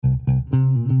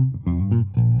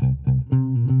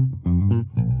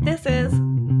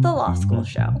The Law School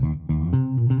Show,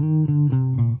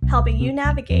 helping you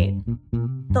navigate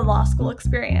the law school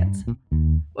experience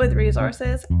with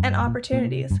resources and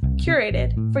opportunities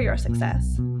curated for your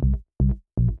success.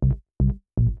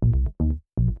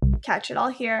 Catch it all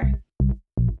here,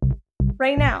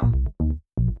 right now,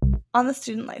 on the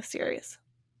Student Life series.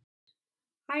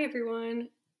 Hi everyone,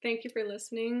 thank you for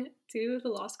listening to The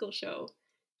Law School Show.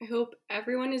 I hope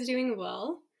everyone is doing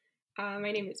well.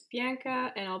 My name is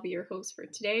Bianca and I'll be your host for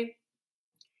today.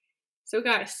 So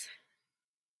guys,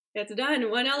 it's done.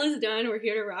 1L is done. We're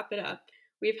here to wrap it up.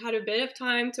 We've had a bit of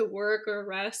time to work or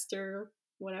rest or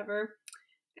whatever,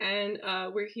 and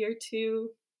we're here to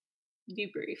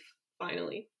debrief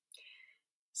finally.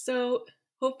 So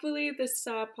hopefully this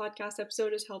podcast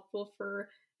episode is helpful for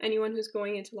anyone who's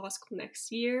going into law school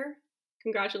next year.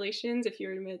 Congratulations if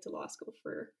you're admitted to law school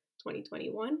for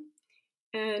 2021.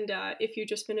 And if you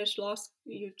just finished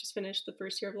the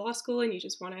first year of law school and you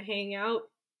just want to hang out,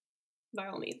 by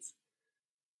all means.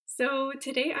 So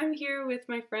today I'm here with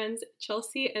my friends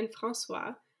Chelsea and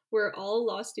François. We're all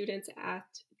law students at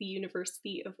the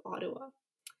University of Ottawa.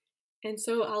 And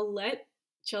so I'll let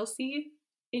Chelsea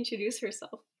introduce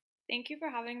herself. Thank you for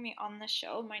having me on the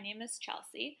show. My name is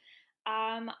Chelsea.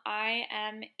 I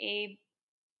am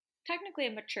technically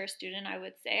a mature student, I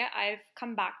would say. I've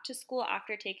come back to school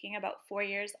after taking about 4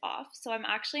 years off. So I'm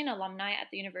actually an alumni at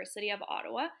the University of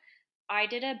Ottawa. I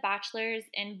did a bachelor's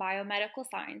in biomedical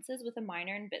sciences with a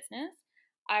minor in business.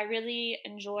 I really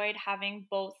enjoyed having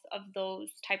both of those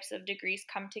types of degrees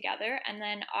come together, and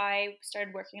then I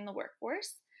started working in the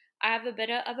workforce. I have a bit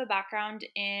of a background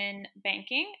in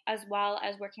banking as well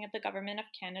as working at the Government of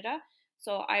Canada.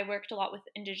 So I worked a lot with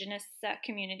Indigenous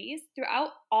communities.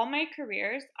 Throughout all my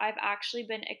careers, I've actually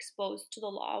been exposed to the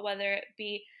law, whether it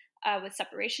be with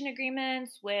separation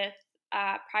agreements, with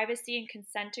privacy and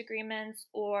consent agreements,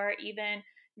 or even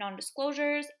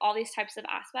non-disclosures, all these types of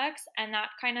aspects. And that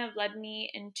kind of led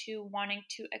me into wanting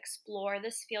to explore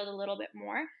this field a little bit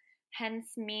more,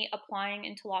 hence me applying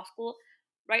into law school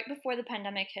right before the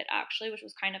pandemic hit, actually, which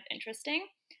was kind of interesting.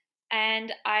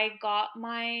 And I got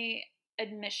my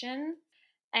admission,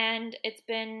 and it's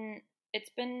been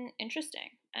interesting.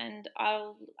 And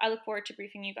I look forward to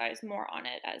briefing you guys more on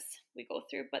it as we go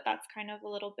through. But that's kind of a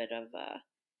little bit of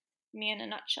me in a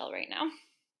nutshell right now.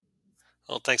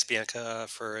 Well, thanks, Bianca,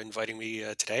 for inviting me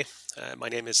today. My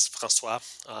name is François.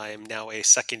 I'm now a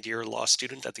second-year law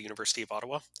student at the University of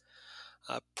Ottawa.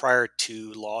 Prior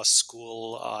to law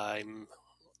school, I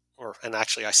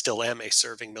still am a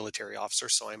serving military officer,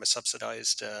 so I'm a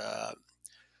subsidized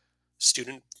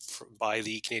student by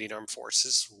the Canadian Armed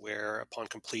Forces, where upon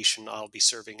completion, I'll be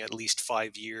serving at least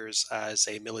 5 years as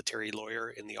a military lawyer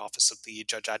in the Office of the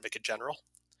Judge Advocate General.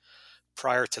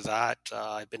 Prior to that,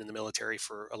 I've been in the military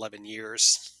for 11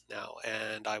 years now,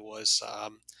 and I was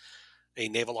a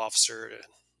naval officer.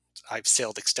 I've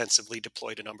sailed extensively,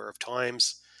 deployed a number of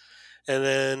times. And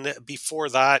then before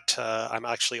that, I'm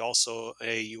actually also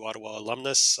a U Ottawa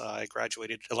alumnus. I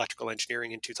graduated electrical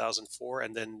engineering in 2004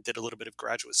 and then did a little bit of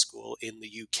graduate school in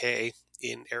the UK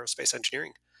in aerospace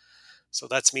engineering. So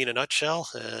that's me in a nutshell,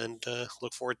 and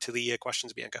look forward to the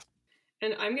questions, Bianca.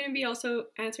 And I'm going to be also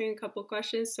answering a couple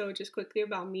questions. So just quickly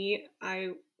about me, I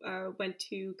went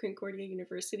to Concordia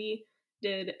University,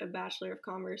 did a Bachelor of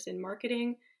Commerce in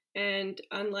Marketing. And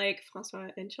unlike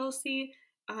François and Chelsea,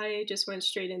 I just went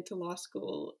straight into law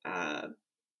school. I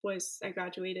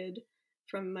graduated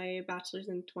from my bachelor's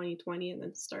in 2020 and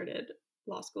then started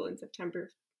law school in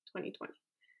September 2020.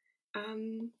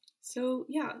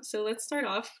 So let's start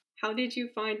off. How did you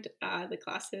find the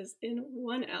classes in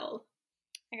 1L?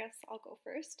 I guess I'll go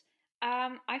first. I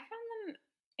found them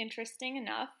interesting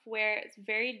enough where it's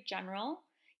very general.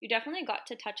 You definitely got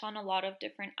to touch on a lot of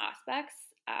different aspects,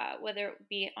 whether it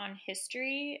be on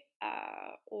history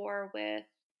or with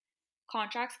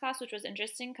contracts class, which was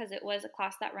interesting because it was a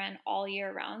class that ran all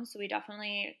year round. So we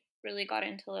definitely really got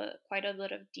into quite a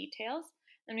bit of details.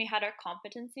 Then we had our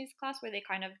competencies class where they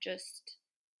kind of just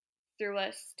threw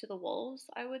us to the wolves,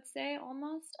 I would say,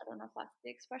 almost. I don't know if that's the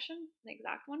expression, the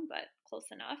exact one, but close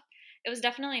enough. It was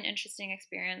definitely an interesting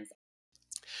experience.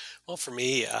 Well, for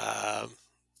me,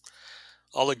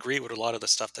 I'll agree with a lot of the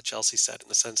stuff that Chelsea said in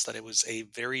the sense that it was a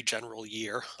very general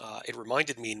year. It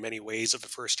reminded me in many ways of the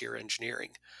first year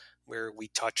engineering, where we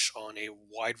touch on a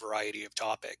wide variety of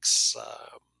topics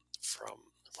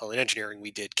in engineering,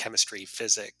 we did chemistry,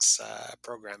 physics,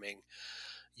 programming,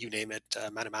 you name it,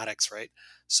 mathematics, right?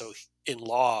 So in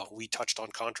law, we touched on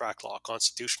contract law,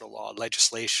 constitutional law,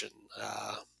 legislation,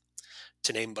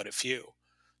 to name but a few.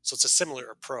 So it's a similar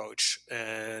approach.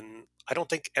 And I don't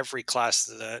think every class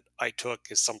that I took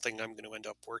is something I'm going to end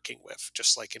up working with.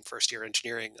 Just like in first year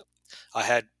engineering, I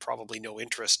had probably no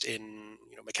interest in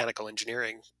mechanical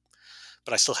engineering,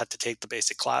 but I still had to take the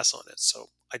basic class on it. So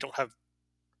I don't have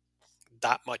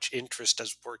that much interest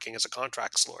as working as a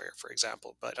contracts lawyer, for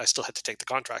example, but I still had to take the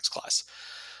contracts class.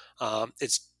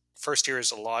 It's first year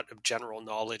is a lot of general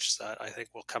knowledge that I think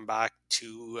will come back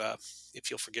to, if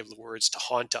you'll forgive the words, to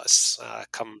haunt us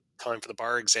come time for the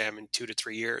bar exam in 2 to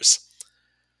 3 years.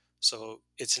 So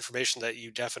it's information that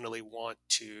you definitely want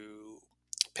to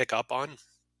pick up on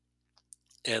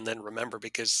and then remember,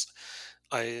 because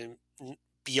I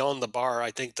beyond the bar,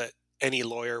 I think that any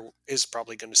lawyer is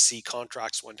probably going to see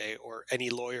contracts one day, or any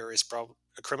lawyer is probably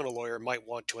a criminal lawyer might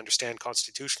want to understand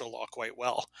constitutional law quite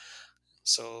well.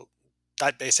 So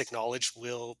that basic knowledge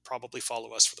will probably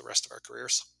follow us for the rest of our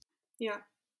careers. Yeah,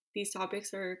 these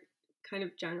topics are kind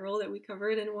of general that we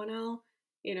covered in 1L,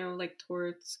 like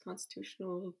torts,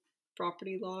 constitutional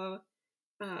property law,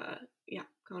 yeah,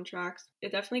 contracts.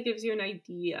 It definitely gives you an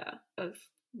idea of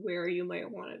where you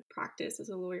might want to practice as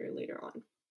a lawyer later on.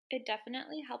 It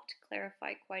definitely helped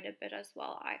clarify quite a bit as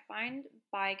well, I find,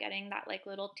 by getting that like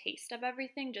little taste of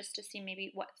everything just to see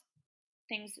maybe what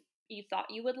things you thought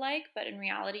you would like, but in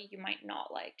reality you might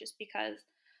not like, just because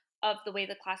of the way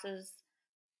the classes,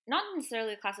 not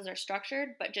necessarily the classes are structured,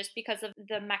 but just because of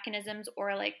the mechanisms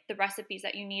or like the recipes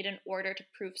that you need in order to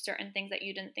prove certain things that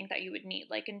you didn't think that you would need.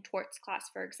 Like in torts class,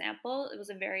 for example, it was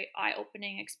a very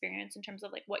eye-opening experience in terms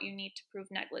of like what you need to prove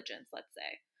negligence, let's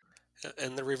say.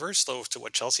 And the reverse, though, to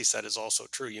what Chelsea said is also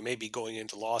true. You may be going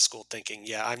into law school thinking,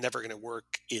 yeah, I'm never going to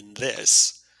work in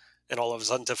this. And all of a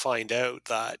sudden to find out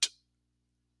that,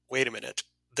 wait a minute,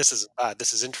 this isn't bad.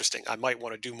 This is interesting. I might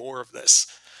want to do more of this.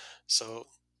 So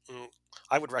mm,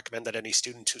 I would recommend that any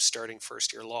student who's starting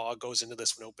first year law goes into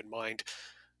this with an open mind.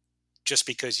 Just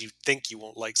because you think you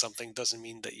won't like something doesn't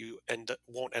mean that you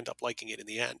won't end up liking it in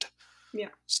the end. Yeah.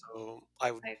 So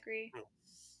I would I agree.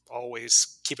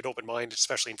 always keep an open mind,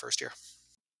 especially in first year.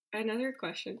 Another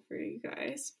question for you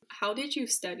guys. How did you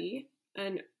study?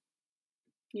 And,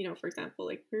 for example,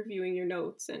 like reviewing your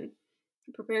notes and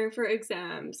preparing for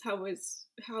exams.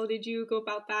 How did you go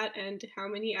about that, and how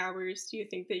many hours do you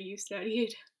think that you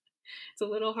studied? It's a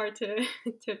little hard to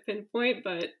to pinpoint,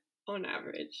 but on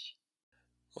average.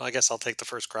 Well, I guess I'll take the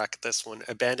first crack at this one.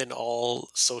 Abandon all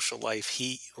social life,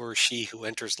 he or she who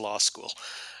enters law school.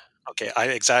 Okay, I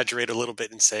exaggerate a little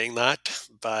bit in saying that,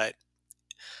 but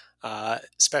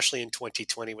especially in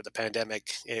 2020 with the pandemic,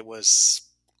 it was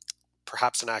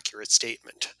perhaps an accurate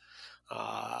statement.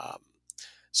 Um,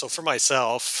 so for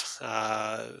myself,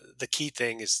 the key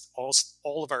thing is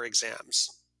all of our exams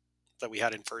that we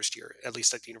had in first year, at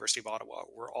least at the University of Ottawa,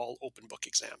 were all open book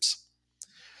exams.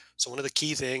 So one of the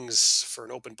key things for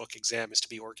an open book exam is to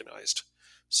be organized.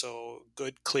 So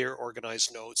good, clear,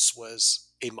 organized notes was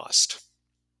a must.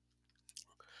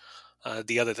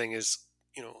 The other thing is,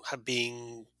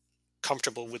 being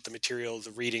comfortable with the material,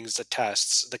 the readings, the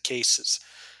tests, the cases,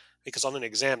 because on an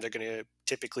exam they're going to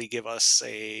typically give us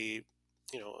a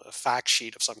fact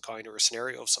sheet of some kind or a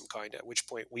scenario of some kind. At which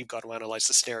point we've got to analyze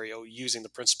the scenario using the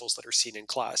principles that are seen in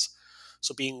class.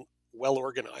 So being well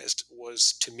organized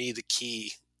was to me the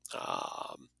key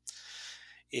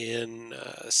in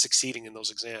succeeding in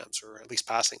those exams, or at least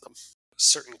passing them.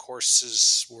 Certain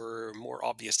courses were more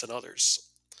obvious than others.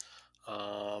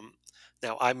 Um,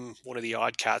 Now, I'm one of the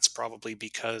odd cats probably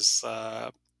because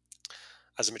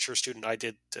as a mature student, I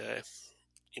did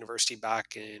university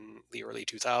back in the early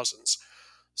 2000s.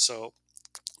 So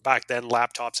back then,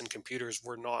 laptops and computers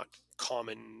were not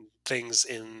common things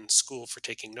in school for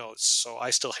taking notes. So I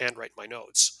still handwrite my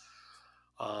notes.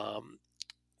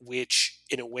 Which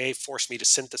in a way forced me to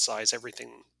synthesize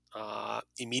everything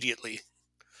immediately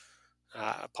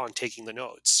upon taking the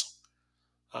notes.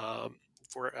 Um,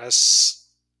 Whereas,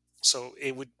 so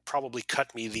it would probably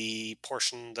cut me the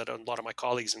portion that a lot of my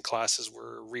colleagues in classes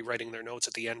were rewriting their notes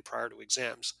at the end prior to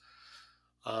exams.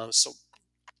 So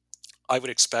I would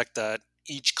expect that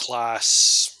each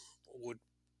class would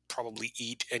probably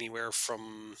eat anywhere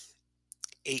from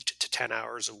 8 to 10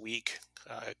 hours a week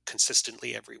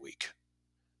consistently every week,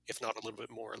 if not a little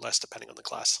bit more or less, depending on the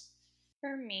class.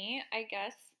 For me, I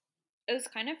guess it was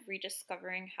kind of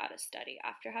rediscovering how to study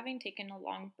after having taken a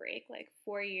long break, like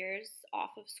 4 years off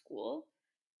of school.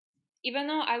 Even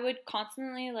though I would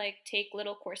constantly like take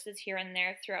little courses here and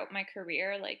there throughout my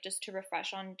career, like just to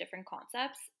refresh on different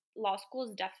concepts, law school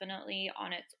is definitely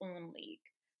on its own league.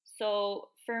 So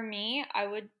for me, I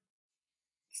would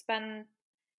spend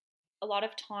a lot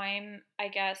of time, I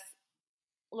guess,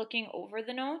 looking over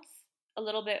the notes a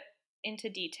little bit into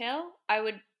detail. I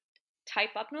would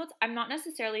type up notes. I'm not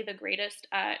necessarily the greatest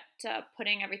at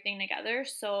putting everything together.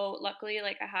 So luckily,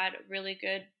 like I had a really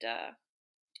good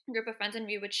group of friends and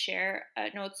we would share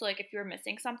notes. Like if you were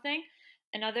missing something,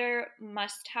 another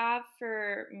must have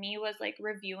for me was like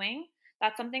reviewing.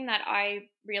 That's something that I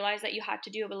realized that you had to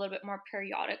do a little bit more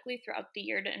periodically throughout the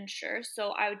year to ensure.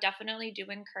 So I would definitely do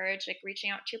encourage like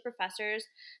reaching out to your professors.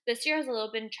 This year is a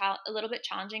little bit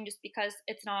challenging just because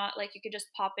it's not like you could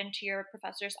just pop into your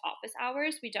professor's office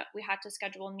hours. We had to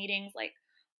schedule meetings like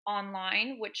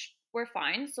online, which were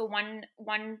fine. So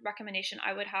one recommendation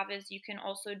I would have is you can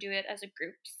also do it as a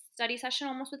group study session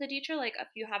almost with a teacher. Like if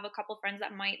you have a couple friends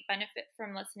that might benefit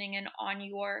from listening in on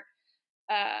your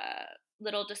uh,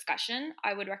 little discussion,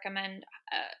 I would recommend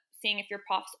seeing if your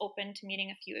prof's open to meeting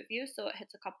a few of you. So it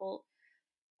hits a couple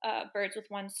birds with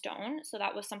one stone. So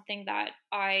that was something that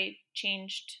I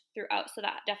changed throughout. So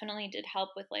that definitely did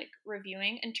help with like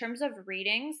reviewing. In terms of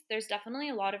readings, there's definitely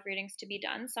a lot of readings to be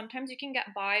done. Sometimes you can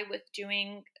get by with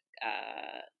doing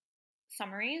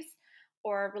summaries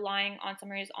or relying on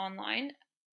summaries online.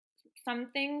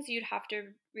 Some things you'd have to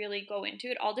really go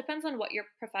into. It all depends on what your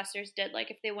professors did.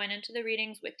 Like if they went into the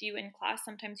readings with you in class,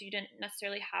 sometimes you didn't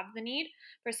necessarily have the need.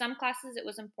 For some classes, it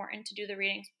was important to do the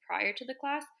readings prior to the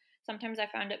class. Sometimes I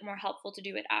found it more helpful to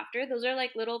do it after. Those are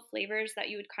like little flavors that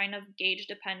you would kind of gauge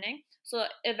depending. So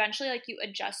eventually, like you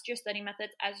adjust your study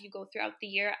methods as you go throughout the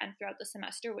year and throughout the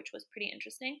semester, which was pretty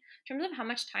interesting. In terms of how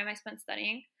much time I spent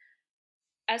studying,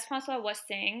 as Francois was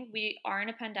saying, we are in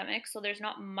a pandemic, so there's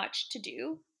not much to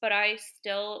do, but I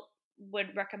still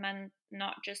would recommend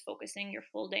not just focusing your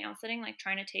full day on studying, like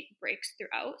trying to take breaks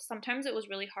throughout. Sometimes it was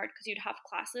really hard because you'd have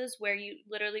classes where we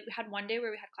had one day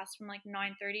where we had class from like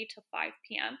 9:30 to 5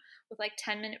 p.m. with like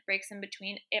 10-minute breaks in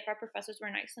between if our professors were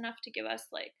nice enough to give us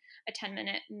like a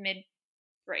 10-minute mid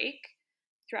break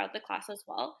throughout the class as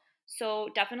well. So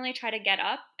definitely try to get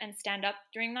up and stand up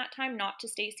during that time, not to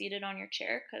stay seated on your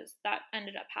chair because that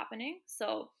ended up happening.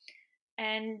 So,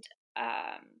 and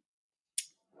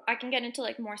I can get into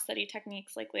like more study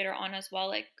techniques like later on as well.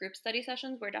 Like group study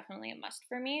sessions were definitely a must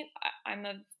for me. I'm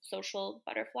a social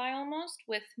butterfly almost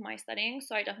with my studying,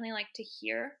 so I definitely like to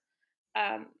hear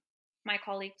um, my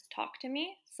colleagues talk to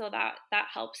me, so that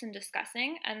helps in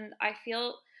discussing. And I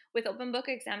feel with open book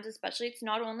exams especially, it's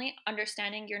not only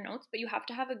understanding your notes, but you have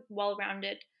to have a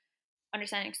well-rounded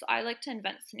understanding. So I like to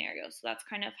invent scenarios, so that's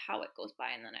kind of how it goes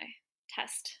by, and then I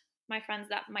test my friends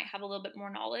that might have a little bit more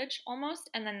knowledge almost,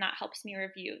 and then that helps me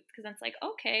review because it's like,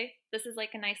 okay, this is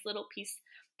like a nice little piece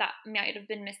that might have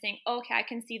been missing. Okay, I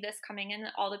can see this coming in,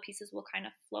 and all the pieces will kind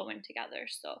of flow in together.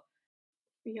 So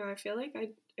Yeah, I feel like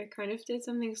I kind of did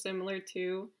something similar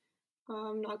too.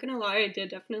 Not gonna lie, I did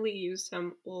definitely use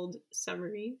some old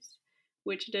summaries,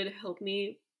 which did help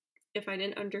me if I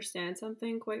didn't understand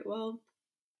something quite well.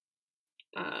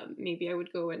 Maybe I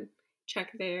would go and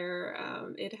check there.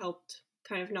 It helped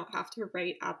kind of not have to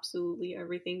write absolutely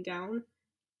everything down.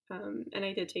 And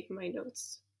I did take my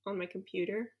notes on my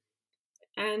computer.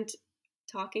 And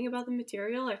talking about the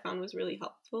material I found was really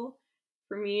helpful.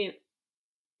 For me,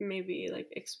 maybe like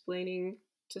explaining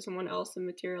to someone else the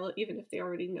material, even if they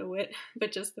already know it,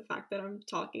 but just the fact that I'm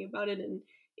talking about it and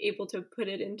able to put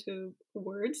it into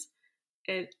words,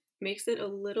 it makes it a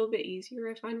little bit easier,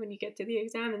 I find, when you get to the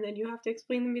exam and then you have to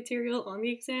explain the material on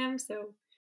the exam. So,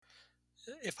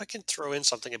 If I can throw in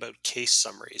something about case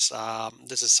summaries,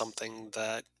 this is something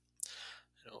that,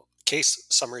 case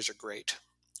summaries are great,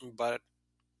 but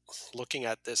looking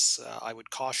at this, I would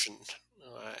caution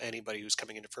anybody who's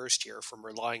coming into first year from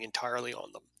relying entirely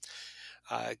on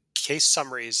them. Case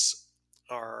summaries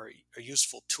are a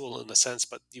useful tool in the sense,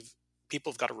 but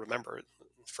people have got to remember,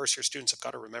 first year students have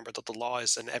got to remember that the law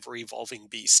is an ever evolving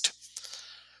beast.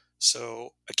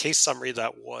 So a case summary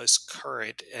that was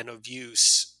current and of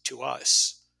use to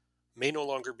us may no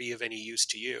longer be of any use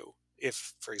to you.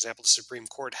 If, for example, the Supreme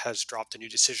Court has dropped a new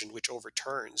decision which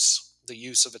overturns the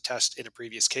use of a test in a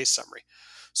previous case summary.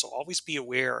 So always be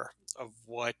aware of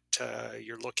what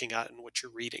you're looking at and what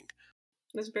you're reading.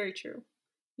 that's very true.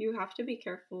 You have to be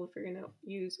careful if you're going to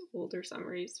use older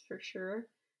summaries for sure.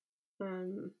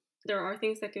 Um, there are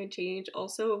things that can change.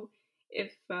 Also,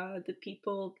 if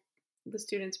the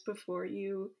students before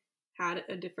you had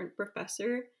a different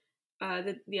professor,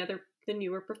 the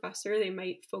newer professor, they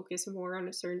might focus more on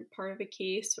a certain part of a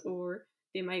case, or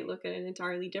they might look at an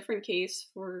entirely different case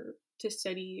to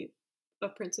study a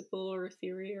principle or a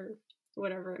theory or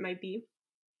whatever it might be.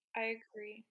 I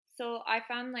agree. So I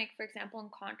found like for example in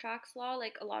contracts law,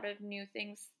 like a lot of new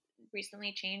things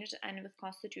recently changed and with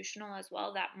constitutional as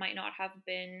well that might not have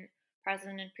been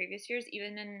present in previous years.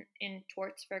 Even in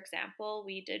torts, for example,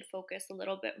 we did focus a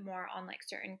little bit more on like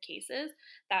certain cases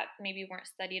that maybe weren't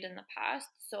studied in the past.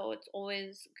 So it's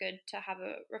always good to have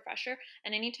a refresher.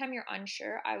 And anytime you're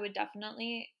unsure, I would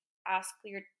definitely ask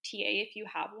your TA if you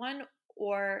have one,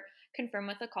 or confirm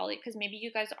with a colleague, because maybe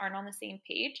you guys aren't on the same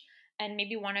page and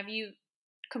maybe one of you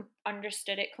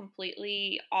understood it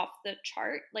completely off the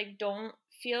chart. Like, don't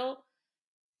feel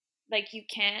like you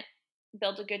can't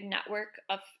build a good network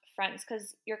of friends,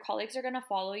 because your colleagues are going to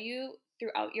follow you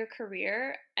throughout your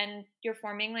career and you're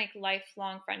forming like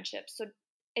lifelong friendships. So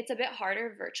it's a bit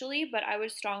harder virtually, but I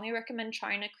would strongly recommend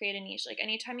trying to create a niche. Like,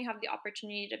 anytime you have the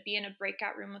opportunity to be in a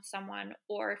breakout room with someone,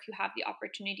 or if you have the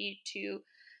opportunity to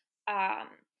um,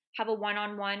 have a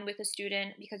one-on-one with a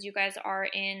student because you guys are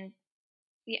in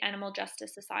the Animal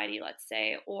Justice Society, let's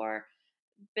say, or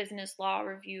business law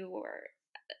review, or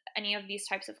any of these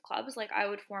types of clubs, like, I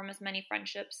would form as many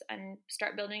friendships and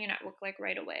start building a network like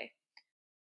right away.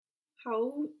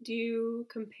 How do you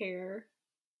compare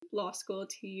law school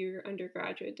to your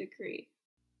undergraduate degree?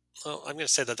 Well, I'm going to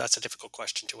say that that's a difficult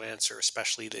question to answer,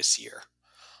 especially this year.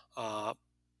 Uh,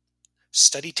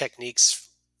 Study techniques,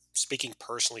 speaking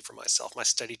personally for myself, my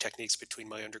study techniques between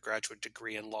my undergraduate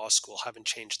degree and law school haven't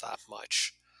changed that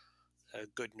much.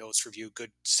 Good notes review,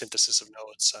 good synthesis of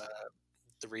notes,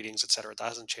 the readings, etc. That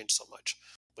hasn't changed so much.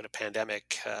 With a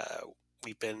pandemic,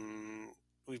 we've been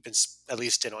at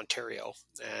least in Ontario,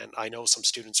 and I know some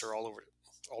students are all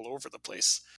over the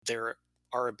place.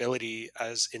 Our ability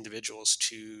as individuals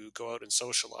to go out and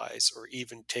socialize or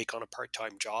even take on a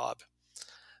part-time job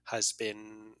has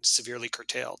been severely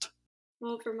curtailed.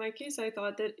 Well, for my case, I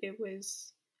thought that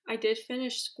I did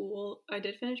finish school. I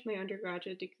did finish my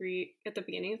undergraduate degree at the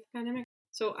beginning of the pandemic.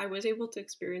 So I was able to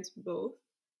experience both.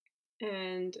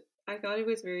 And I thought it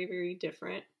was very, very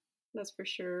different. That's for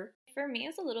sure. For me,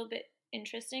 it's a little bit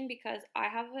interesting because I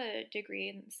have a degree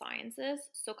in sciences.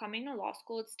 So coming to law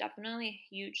school, it's definitely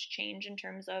a huge change in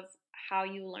terms of how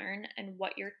you learn and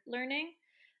what you're learning.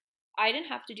 I didn't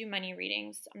have to do many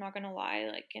readings. I'm not going to lie.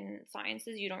 Like, in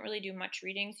sciences, you don't really do much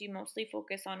readings. You mostly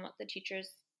focus on what the teachers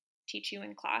teach you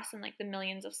in class and like the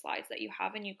millions of slides that you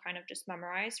have, and you kind of just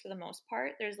memorize for the most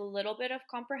part. There's a little bit of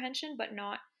comprehension, but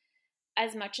not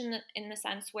as much in the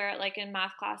sense where, like, in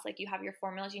math class, like, you have your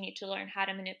formulas, you need to learn how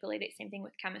to manipulate it. Same thing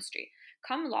with chemistry.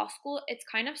 Come law school, it's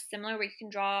kind of similar, where you can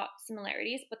draw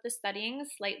similarities, but the studying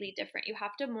is slightly different. You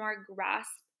have to more grasp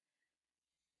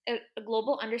a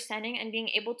global understanding and being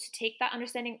able to take that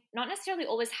understanding, not necessarily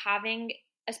always having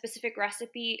a specific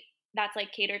recipe that's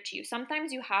like catered to you.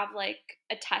 Sometimes you have like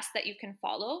a test that you can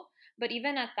follow, but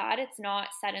even at that, it's not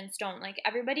set in stone. Like,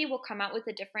 everybody will come out with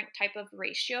a different type of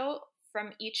ratio from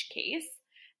each case,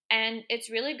 and it's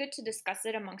really good to discuss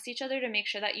it amongst each other to make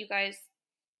sure that you guys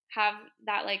have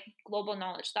that like global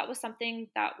knowledge. That was something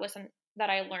that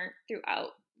I learned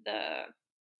throughout the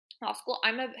law school.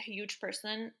 I'm a huge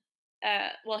person,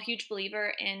 huge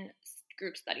believer in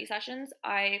group study sessions.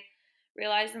 I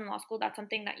realized in law school that's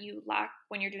something that you lack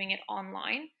when you're doing it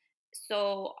online.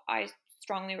 So I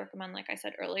strongly recommend, like I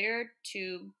said earlier,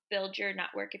 to build your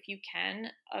network if you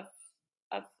can of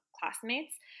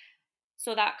classmates.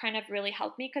 So that kind of really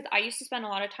helped me, because I used to spend a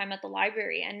lot of time at the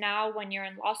library. And now when you're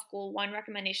in law school, one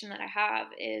recommendation that I have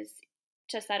is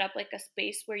to set up like a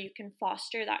space where you can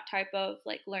foster that type of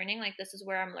like learning, like, this is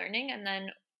where I'm learning, and then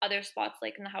other spots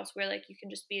like in the house where like you can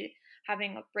just be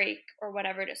having a break or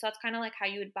whatever it is. So that's kind of like how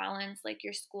you would balance like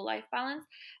your school life balance.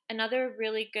 Another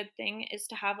really good thing is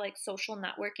to have like social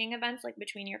networking events like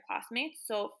between your classmates.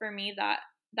 So for me, that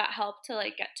helped to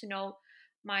like get to know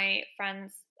my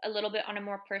friends a little bit on a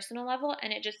more personal level,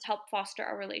 and it just helped foster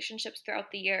our relationships throughout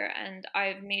the year. And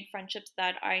I've made friendships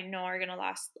that I know are going to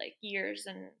last like years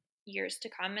and years to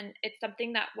come. And it's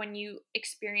something that when you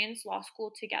experience law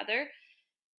school together,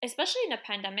 especially in a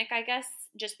pandemic, I guess,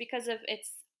 just because of it's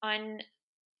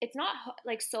not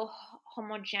like so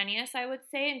homogeneous, I would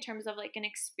say, in terms of like an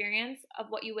experience of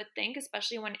what you would think,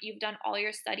 especially when you've done all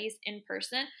your studies in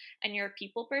person and you're a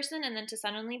people person, and then to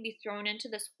suddenly be thrown into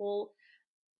this whole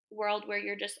world where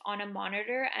you're just on a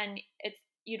monitor, and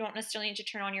you don't necessarily need to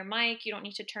turn on your mic, you don't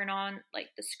need to turn on like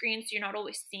the screen, so you're not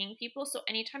always seeing people. So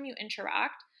anytime you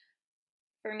interact,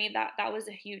 for me, that was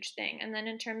a huge thing. And then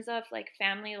in terms of like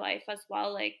family life as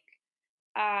well, like,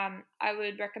 I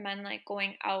would recommend like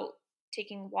going out,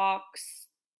 taking walks,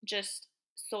 just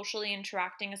socially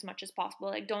interacting as much as possible.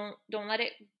 Like, don't let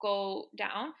it go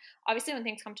down. Obviously, when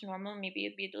things come to normal, maybe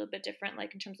it'd be a little bit different,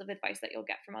 like in terms of advice that you'll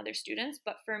get from other students.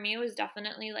 But for me, it was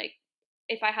definitely like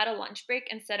if I had a lunch break,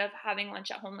 instead of having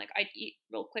lunch at home, like I'd eat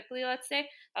real quickly, let's say,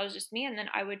 that was just me. And then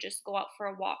I would just go out for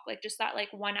a walk, like just that like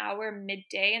 1 hour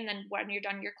midday. And then when you're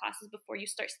done your classes before you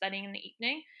start studying in the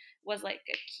evening was like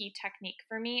a key technique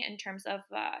for me in terms of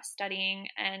studying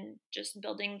and just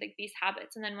building like these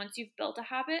habits. And then once you've built a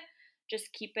habit,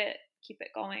 just keep it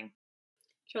going.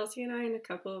 Chelsea and I and a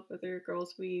couple of other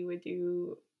girls, we would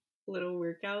do little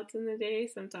workouts in the day,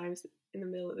 sometimes in the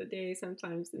middle of the day,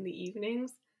 sometimes in the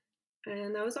evenings.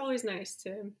 And that was always nice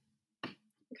to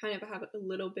kind of have a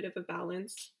little bit of a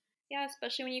balance. Yeah,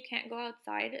 especially when you can't go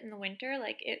outside in the winter,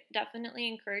 like it definitely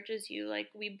encourages you. Like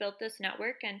we built this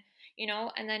network and,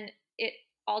 and then it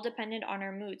all depended on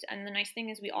our moods. And the nice thing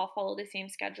is we all follow the same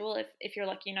schedule if you're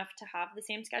lucky enough to have the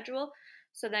same schedule.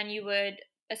 So then you would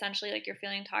essentially like you're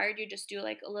feeling tired, you just do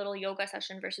like a little yoga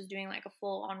session versus doing like a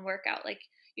full on workout. Like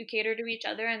you cater to each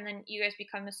other and then you guys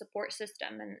become a support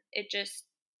system and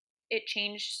it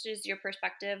changes your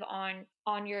perspective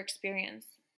on your experience.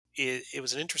 It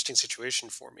was an interesting situation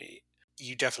for me.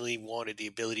 You definitely wanted the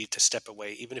ability to step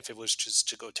away, even if it was just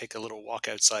to go take a little walk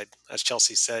outside. As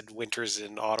Chelsea said, winters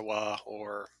in Ottawa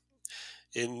or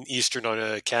in eastern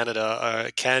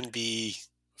Canada can be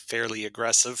fairly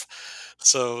aggressive.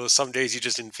 So some days you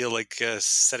just didn't feel like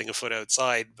setting a foot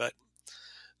outside, but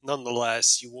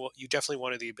nonetheless, you definitely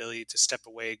wanted the ability to step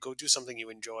away, go do something you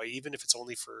enjoy, even if it's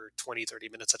only for 20, 30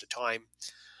 minutes at a time,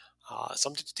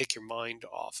 something to take your mind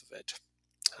off of it,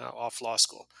 off law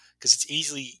school, because it's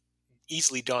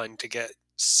easily done to get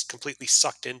completely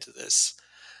sucked into this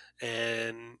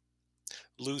and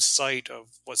lose sight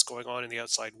of what's going on in the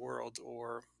outside world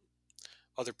or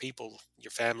other people,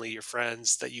 your family, your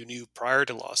friends that you knew prior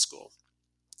to law school.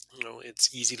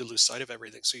 It's easy to lose sight of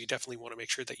everything. So you definitely want to make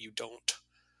sure that you don't.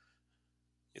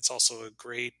 It's also a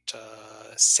great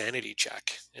sanity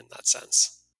check in that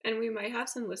sense. And we might have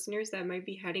some listeners that might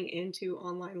be heading into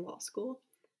online law school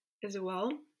as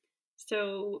well.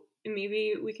 So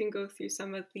maybe we can go through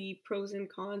some of the pros and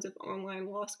cons of online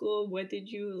law school. What did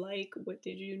you like? What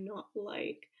did you not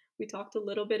like? We talked a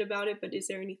little bit about it, but is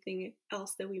there anything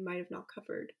else that we might have not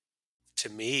covered? To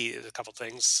me, a couple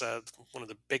things. One of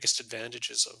the biggest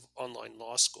advantages of online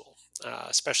law school,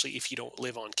 especially if you don't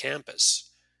live on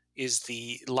campus, is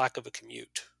the lack of a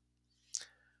commute.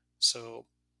 So,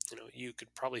 you could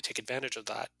probably take advantage of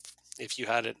that. If you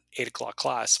had an 8 o'clock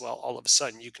class, well, all of a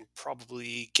sudden you can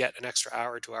probably get an extra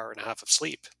hour to hour and a half of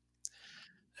sleep.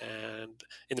 And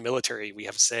in the military, we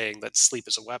have a saying that sleep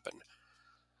is a weapon.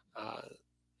 Uh,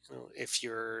 if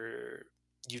you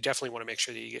definitely want to make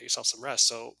sure that you get yourself some rest.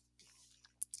 So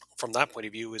from that point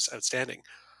of view, is outstanding.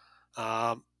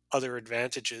 Other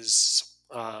advantages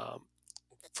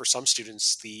for some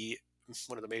students, the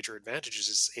one of the major advantages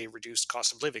is a reduced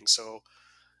cost of living. So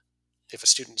if a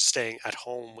student is staying at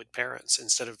home with parents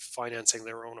instead of financing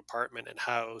their own apartment and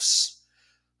house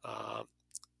um,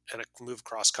 and a move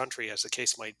across country, as the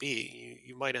case might be,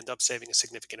 you might end up saving a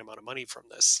significant amount of money from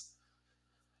this.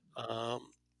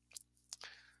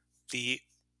 The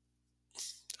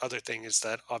other thing is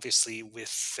that obviously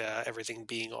with everything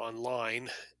being online,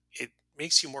 it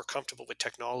makes you more comfortable with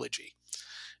technology.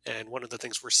 And one of the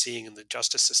things we're seeing in the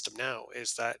justice system now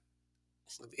is that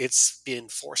it's been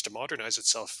forced to modernize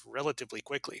itself relatively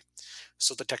quickly.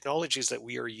 So the technologies that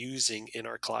we are using in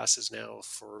our classes now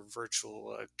for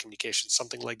virtual communication,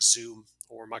 something like Zoom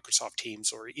or Microsoft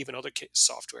Teams or even other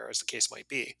software, as the case might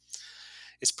be,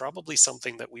 is probably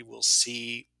something that we will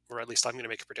see, or at least I'm going to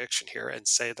make a prediction here and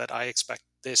say that I expect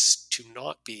this to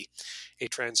not be a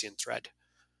transient threat.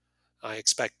 I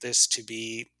expect this to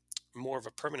be more of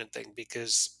a permanent thing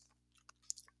because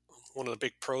one of the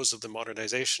big pros of the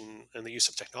modernization and the use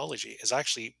of technology has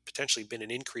actually potentially been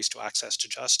an increase to access to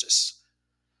justice.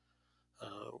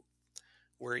 Uh,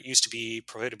 where it used to be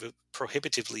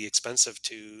prohibitively expensive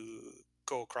to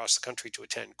go across the country to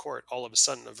attend court, all of a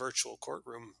sudden a virtual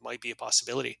courtroom might be a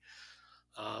possibility.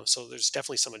 So there's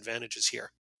definitely some advantages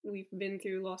here. We've been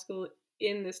through law school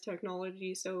in this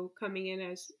technology, so coming in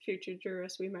as future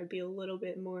jurists, we might be a little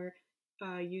bit more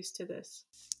used to this.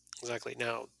 Exactly.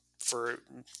 Now, for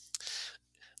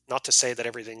not to say that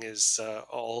everything is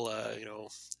all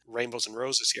rainbows and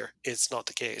roses here, it's not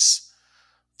the case.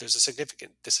 There's a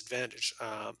significant disadvantage.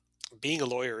 Being a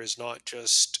lawyer is not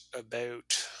just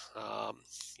about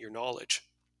your knowledge.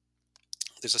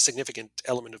 There's a significant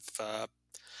element of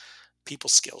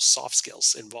people skills, soft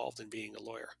skills involved in being a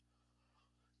lawyer.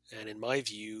 And in my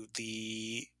view,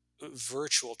 the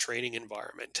virtual training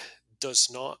environment does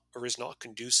not or is not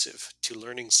conducive to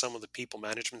learning some of the people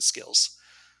management skills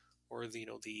or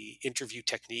the interview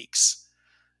techniques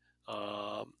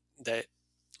that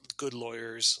good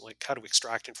lawyers, like how to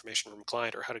extract information from a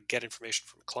client or how to get information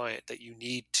from a client that you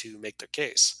need to make their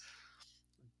case.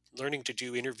 Learning to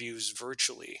do interviews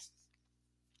virtually,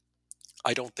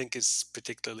 I don't think is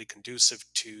particularly conducive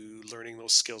to learning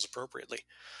those skills appropriately.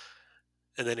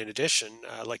 And then in addition,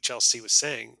 like Chelsea was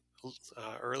saying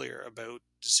earlier about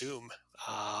Zoom,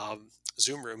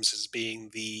 Zoom rooms as being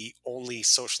the only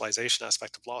socialization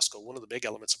aspect of law school. One of the big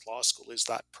elements of law school is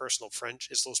that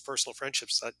those personal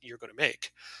friendships that you're going to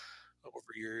make over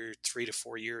your 3 to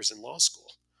 4 years in law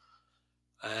school.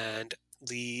 And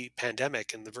the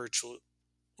pandemic and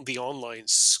the online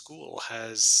school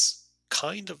has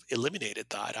kind of eliminated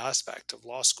that aspect of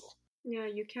law school. Yeah,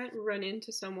 you can't run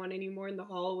into someone anymore in the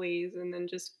hallways and then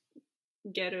just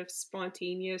get a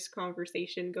spontaneous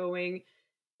conversation going.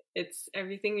 It's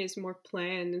everything is more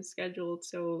planned and scheduled,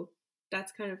 so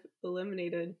that's kind of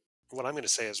eliminated. What I'm going to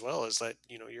say as well is that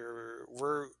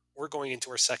we're going into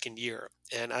our second year,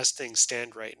 and as things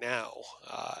stand right now,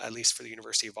 at least for the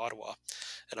University of Ottawa,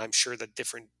 and I'm sure that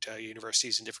different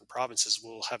universities in different provinces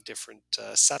will have different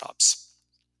setups.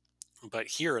 But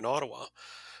here in Ottawa,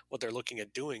 what they're looking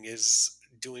at doing is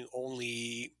doing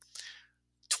only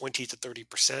 20 to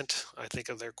 30%, I think,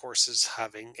 of their courses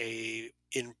having a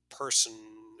in-person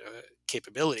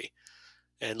capability,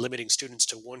 and limiting students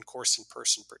to one course in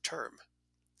person per term.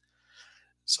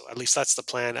 So at least that's the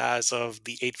plan as of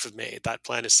the 8th of May. That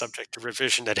plan is subject to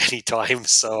revision at any time.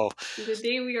 So The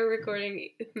day we are recording,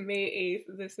 May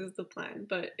 8th, this is the plan,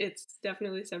 but it's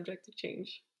definitely subject to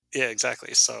change. yeah,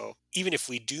 exactly. So even if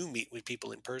we do meet with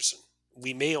people in person,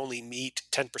 we may only meet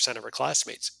 10% of our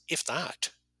classmates, if that.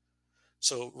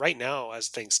 So right now, as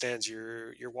things stands,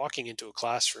 you're walking into a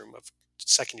classroom of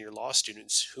second year law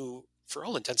students who, for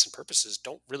all intents and purposes,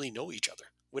 don't really know each other,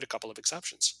 with a couple of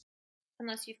exceptions.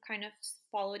 Unless you've kind of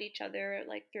followed each other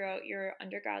like throughout your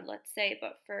undergrad, let's say.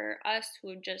 But for us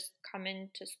who just come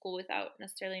into school without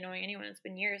necessarily knowing anyone, it's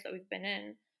been years that we've been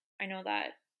in. I know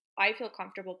that I feel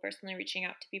comfortable personally reaching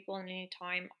out to people, and any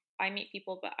time I meet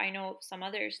people, but I know some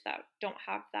others that don't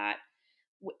have that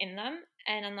in them,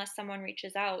 and unless someone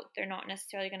reaches out, they're not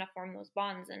necessarily going to form those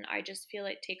bonds. And I just feel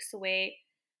it takes away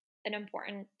an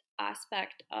important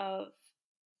aspect of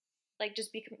like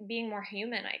just being more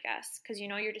human, I guess, because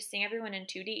you're just seeing everyone in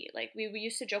 2D. Like we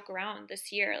used to joke around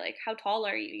this year, like how tall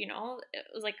are you? It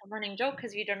was like a running joke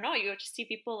because you don't know. You just see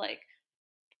people like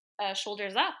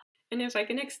shoulders up. And if I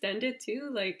can extend it too,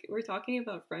 like we're talking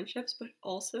about friendships, but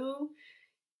also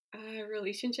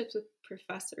relationships with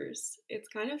professors. It's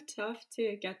kind of tough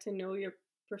to get to know your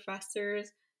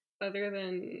professors other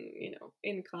than,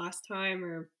 in class time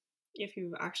or if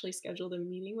you've actually scheduled a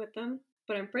meeting with them.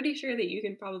 But I'm pretty sure that you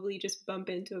can probably just bump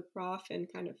into a prof and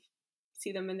kind of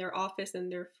see them in their office and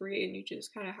they're free and you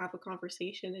just kind of have a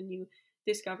conversation and you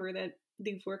discover that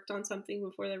they've worked on something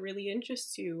before that really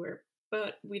interests you.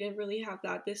 But we didn't really have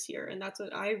that this year, and that's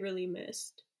what I really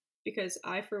missed, because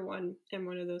I, for one, am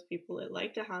one of those people that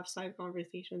like to have side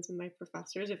conversations with my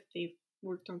professors if they've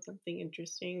worked on something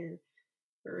interesting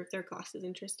or if their class is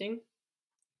interesting.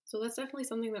 So that's definitely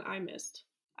something that I missed.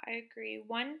 I agree.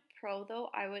 One pro, though,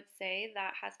 I would say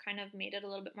that has kind of made it a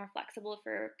little bit more flexible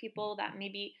for people that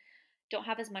maybe don't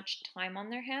have as much time on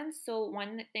their hands. So,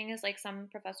 one thing is like some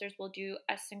professors will do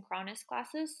asynchronous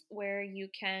classes where you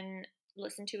can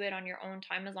listen to it on your own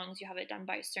time as long as you have it done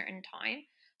by a certain time.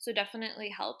 So, definitely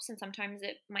helps. And sometimes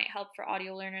it might help for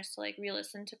audio learners to like re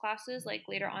listen to classes like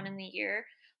later on in the year.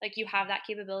 Like you have that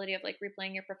capability of like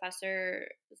replaying your professor's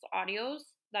audios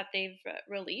that they've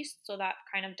released. So that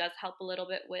kind of does help a little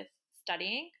bit with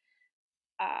studying.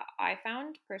 I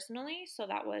found personally, so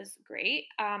that was great.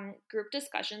 Group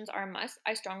discussions are a must.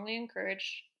 I strongly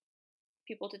encourage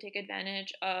people to take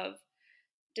advantage of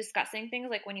discussing things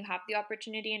like when you have the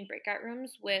opportunity in breakout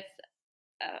rooms with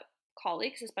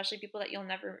colleagues, especially people that you'll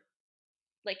never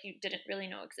like you didn't really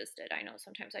know existed. I know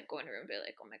sometimes I'd go in a room and be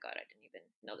like, oh my God, I didn't even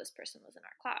know this person was in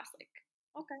our class. Like,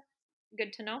 okay,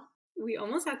 good to know. We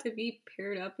almost had to be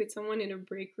paired up with someone in a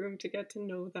break room to get to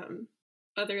know them.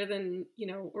 Other than,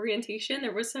 orientation,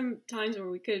 there was some times where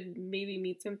we could maybe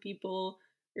meet some people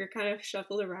or kind of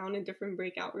shuffled around in different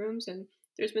breakout rooms. And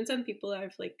there's been some people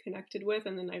I've like connected with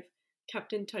and then I've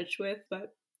kept in touch with,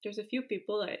 but there's a few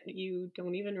people that you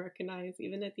don't even recognize,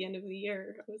 even at the end of the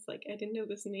year. I was like, I didn't know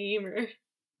this name, or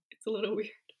it's a little weird.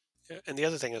 Yeah, and the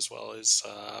other thing as well is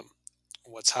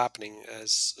what's happening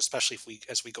especially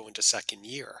as we go into second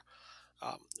year,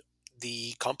 um,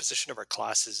 the composition of our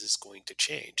classes is going to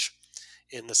change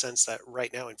in the sense that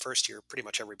right now in first year, pretty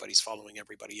much everybody's following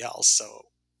everybody else. So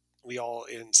we all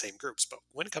in same groups. But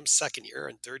when it comes second year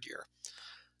and third year,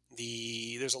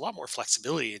 there's a lot more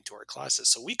flexibility into our classes.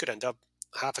 So we could end up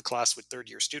half a class with third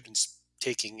year students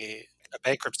taking a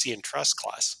bankruptcy and trust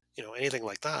class, anything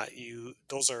like that.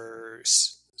 Those are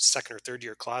second or third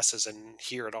year classes. And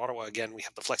here at Ottawa, again, we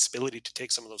have the flexibility to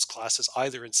take some of those classes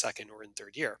either in second or in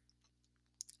third year.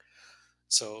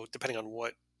 So depending on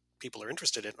what people are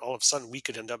interested in, all of a sudden we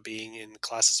could end up being in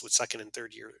classes with second and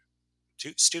third year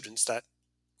students that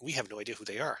we have no idea who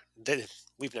they are.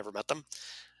 We've never met them.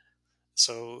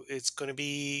 So it's going to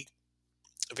be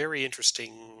a very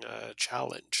interesting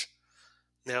challenge.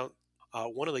 Now,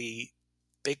 one of the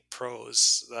big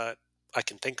pros that I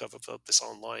can think of about this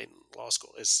online law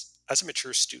school is, as a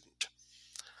mature student,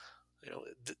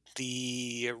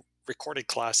 the recorded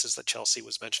classes that Chelsea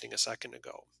was mentioning a second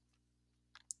ago,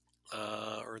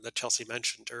 or that Chelsea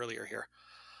mentioned earlier here,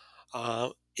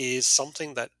 is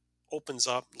something that opens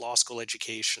up law school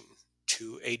education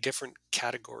to a different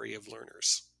category of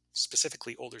learners,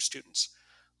 specifically older students,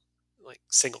 like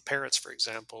single parents, for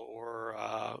example, or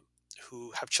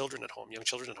who have children at home, young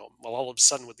children at home. Well, all of a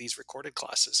sudden, with these recorded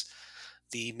classes,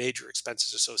 the major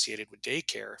expenses associated with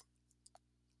daycare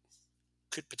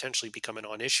could potentially become a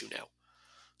non-issue now.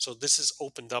 So this has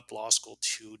opened up law school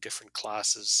to different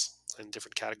classes and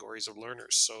different categories of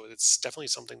learners. So it's definitely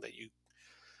something that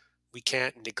we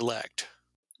can't neglect.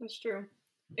 That's true.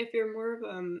 If you're more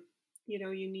of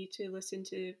you need to listen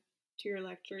to your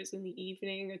lectures in the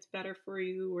evening, it's better for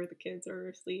you, or the kids are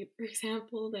asleep, for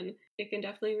example, then it can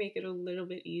definitely make it a little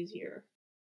bit easier.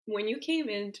 When you came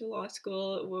into law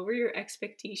school, what were your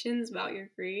expectations about your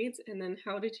grades, and then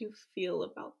how did you feel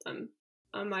about them?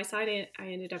 On my side, I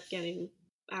ended up getting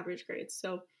average grades,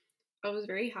 so I was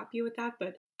very happy with that,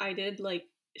 but I did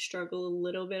struggle a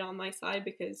little bit on my side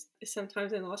because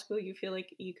sometimes in law school you feel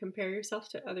like you compare yourself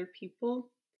to other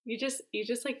people. You just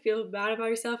feel bad about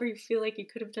yourself, or you feel like you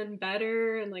could have done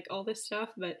better and all this stuff,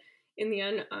 but in the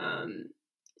end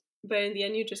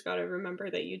you just got to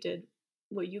remember that you did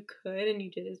what you could and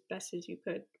you did as best as you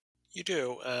could. You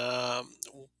do.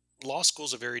 Law school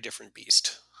is a very different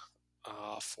beast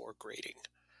for grading.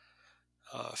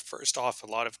 First off, a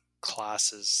lot of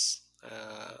classes,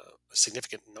 a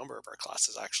significant number of our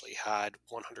classes actually had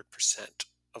 100%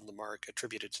 of the mark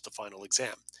attributed to the final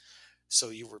exam. So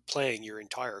you were playing your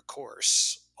entire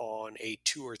course on a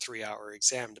 2 or 3 hour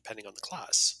exam, depending on the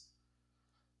class.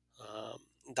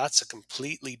 That's a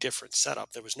completely different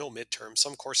setup. There was no midterm.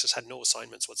 Some courses had no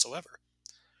assignments whatsoever.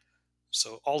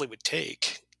 So all it would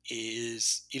take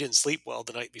is you didn't sleep well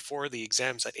the night before the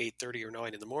exam's at 8:30 or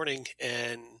 9 in the morning,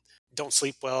 and don't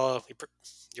sleep well,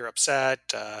 you're upset.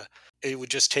 It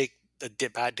would just take a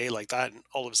bad day like that, and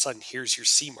all of a sudden, here's your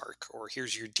C mark or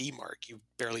here's your D mark. You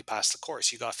barely passed the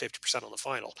course. You got 50% on the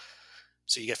final.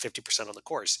 So you get 50% on the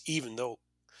course, even though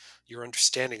your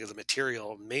understanding of the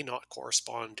material may not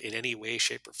correspond in any way,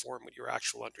 shape, or form with your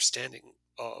actual understanding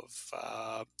of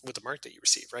with the mark that you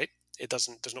receive, right?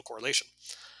 There's no correlation.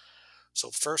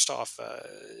 So first off,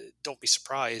 don't be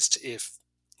surprised if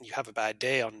you have a bad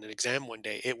day on an exam one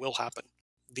day. It will happen.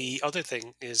 The other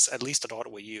thing is, at least at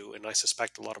Ottawa U, and I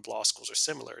suspect a lot of law schools are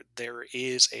similar, there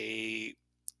is a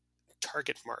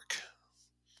target mark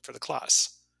for the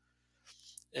class.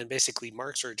 And basically,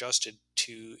 marks are adjusted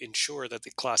to ensure that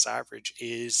the class average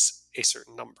is a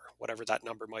certain number, whatever that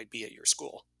number might be at your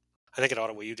school. I think at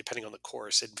Ottawa U, depending on the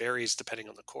course, it varies depending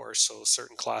on the course. So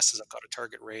certain classes have got a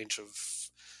target range of,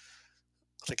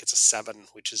 I think it's a 7,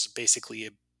 which is basically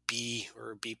a B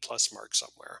or a B plus mark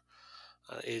somewhere,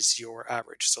 is your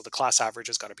average. So the class average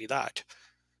has got to be that.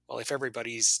 Well, if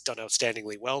everybody's done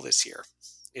outstandingly well this year,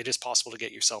 it is possible to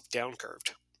get yourself down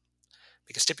curved.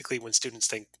 Because typically when students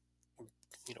think,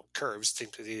 curves,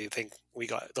 they think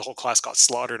the whole class got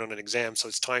slaughtered on an exam, so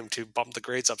it's time to bump the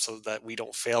grades up so that we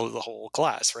don't fail the whole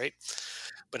class, right?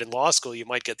 But in law school, you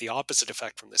might get the opposite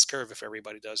effect from this curve if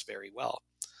everybody does very well.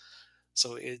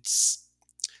 So it's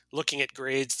looking at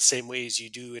grades the same way as you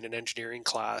do in an engineering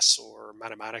class or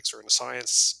mathematics or in a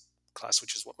science class,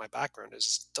 which is what my background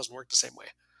is. It doesn't work the same way.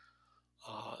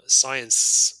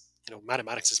 Science,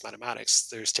 mathematics is mathematics.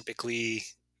 There's typically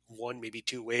one, maybe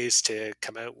two ways to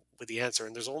come out with the answer,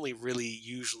 and there's only really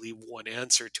usually one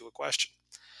answer to a question.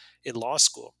 In law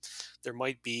school, there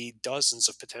might be dozens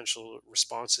of potential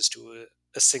responses to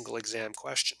a single exam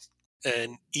question,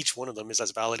 and each one of them is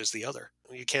as valid as the other.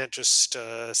 You can't just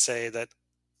say that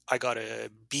I got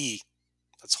a B.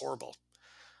 That's horrible.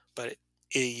 But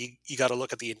you got to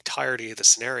look at the entirety of the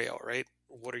scenario, right?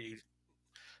 What are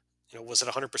was it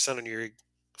 100% on your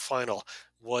final?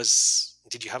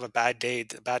 Did you have a bad day,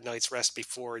 a bad night's rest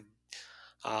before?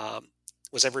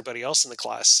 Was everybody else in the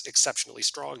class exceptionally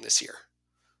strong this year?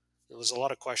 There's a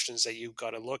lot of questions that you've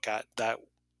got to look at that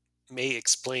may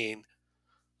explain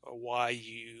why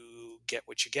you get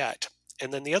what you get.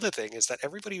 And then the other thing is that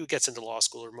everybody who gets into law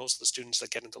school, or most of the students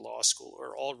that get into law school,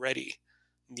 are already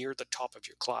near the top of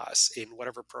your class in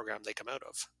whatever program they come out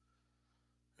of.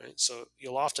 Right? So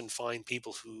you'll often find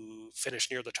people who finish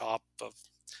near the top of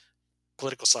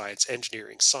political science,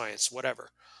 engineering, science, whatever.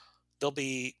 There'll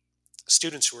be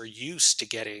students who are used to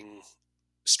getting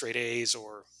straight A's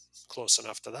or close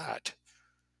enough to that,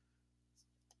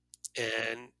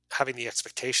 and having the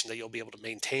expectation that you'll be able to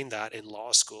maintain that in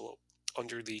law school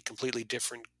under the completely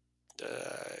different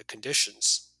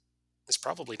conditions is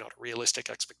probably not a realistic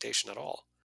expectation at all.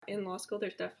 In law school,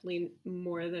 there's definitely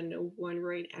more than one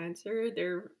right answer.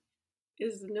 There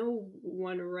is no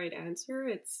one right answer.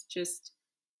 It's just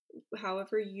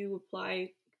however you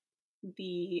apply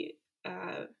the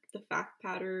the fact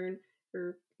pattern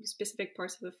or specific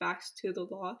parts of the facts to the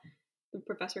law, the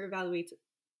professor evaluates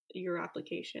your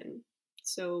application.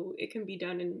 So it can be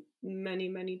done in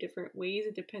many different ways.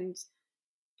 It depends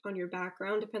on your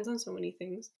background, depends on so many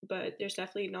things, but there's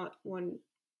definitely not one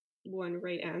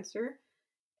right answer.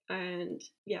 And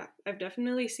yeah, I've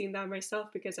definitely seen that myself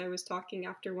because I was talking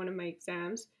after one of my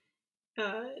exams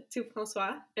to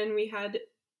François, and we had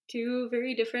two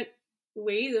very different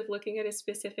ways of looking at a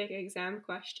specific exam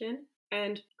question.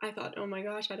 And I thought, oh my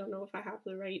gosh, I don't know if I have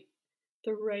the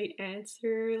right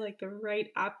answer, like the right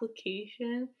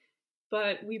application,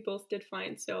 but we both did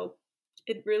fine. So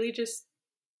it really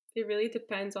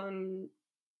depends on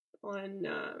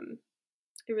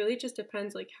it really just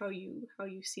depends like how you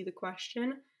see the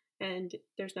question, and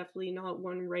there's definitely not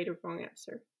one right or wrong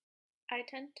answer. I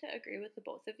tend to agree with the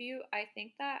both of you. I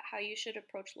think that how you should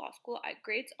approach law school,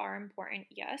 grades are important,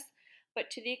 yes, but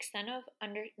to the extent of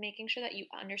making sure that you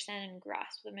understand and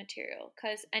grasp the material,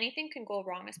 because anything can go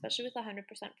wrong, especially with a 100%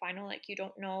 final. Like, you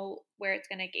don't know where it's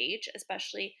going to gauge,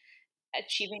 especially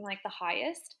achieving like the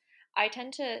highest. I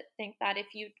tend to think that if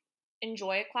you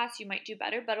enjoy a class, you might do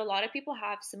better, but a lot of people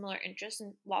have similar interests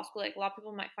in law school. Like, a lot of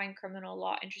people might find criminal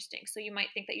law interesting, so you might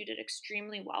think that you did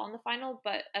extremely well in the final,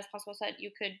 but as François said, you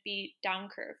could be down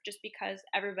curve just because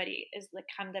everybody is the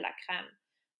creme de la creme,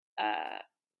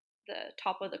 the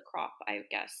top of the crop, I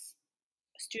guess,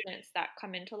 students that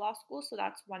come into law school. So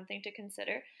that's one thing to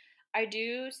consider. I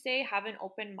do say have an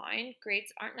open mind.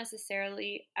 Grades aren't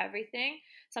necessarily everything.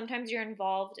 Sometimes you're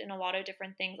involved in a lot of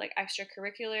different things, like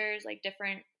extracurriculars, like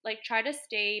different, like try to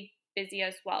stay busy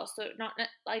as well. So not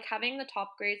like having the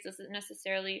top grades doesn't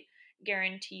necessarily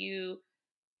guarantee you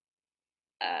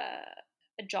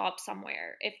a job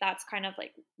somewhere, if that's kind of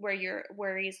like where your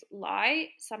worries lie.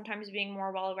 Sometimes being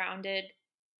more well-rounded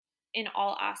in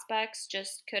all aspects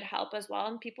just could help as well.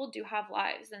 And people do have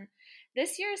lives. And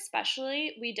this year,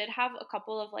 especially, we did have a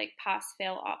couple of like pass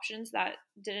fail options that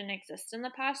didn't exist in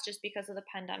the past just because of the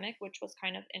pandemic, which was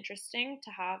kind of interesting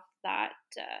to have that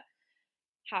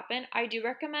happen. I do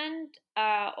recommend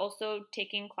also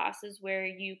taking classes where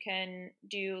you can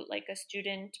do like a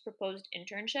student proposed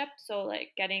internship. So, like,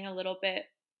 getting a little bit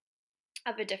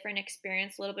of a different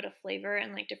experience, a little bit of flavor,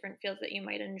 and like different fields that you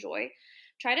might enjoy.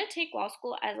 Try to take law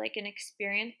school as like an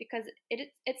experience, because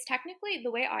it's technically,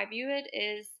 the way I view it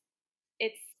is,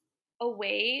 it's a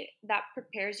way that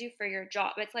prepares you for your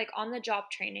job. It's like on the job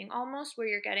training almost, where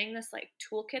you're getting this like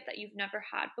toolkit that you've never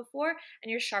had before,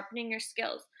 and you're sharpening your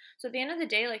skills. So at the end of the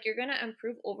day, like, you're going to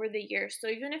improve over the years. So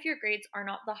even if your grades are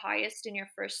not the highest in your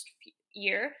first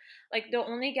year, like, they'll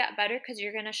only get better because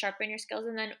you're going to sharpen your skills.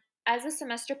 And then as the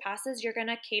semester passes, you're going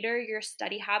to cater your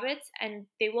study habits and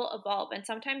they will evolve. And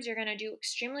sometimes you're going to do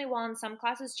extremely well in some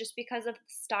classes just because of the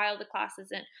style the class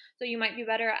is in. So you might be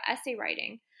better at essay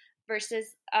writing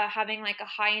versus having like a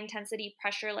high intensity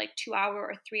pressure, like 2 hour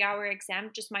or 3 hour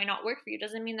exam just might not work for you.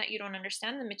 Doesn't mean that you don't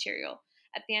understand the material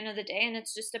at the end of the day. And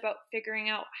it's just about figuring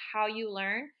out how you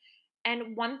learn.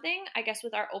 And one thing, I guess,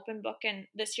 with our open book, and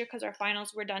this year, because our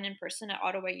finals were done in person at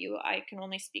Ottawa U, I can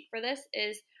only speak for this,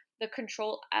 is the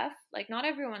control F. Like, not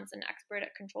everyone's an expert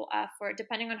at control F, or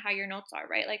depending on how your notes are,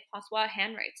 right? Like, François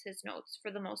handwrites his notes for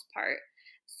the most part,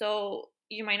 so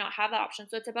you might not have that option.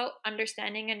 So it's about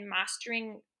understanding and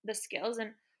mastering the skills,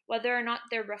 and whether or not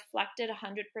they're reflected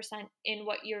 100% in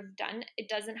what you've done, it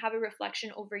doesn't have a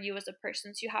reflection over you as a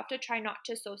person. So you have to try not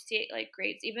to associate like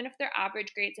grades, even if they're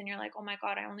average grades and you're like, oh my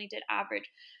god, I only did average,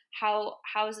 how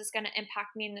is this going to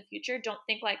impact me in the future? Don't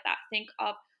think like that. Think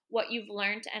of what you've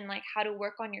learned and like how to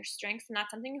work on your strengths. And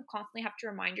that's something you constantly have to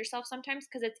remind yourself sometimes,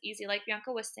 because it's easy, like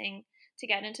Bianca was saying, to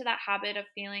get into that habit of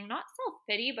feeling not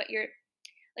self-pity, but you're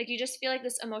like, you just feel like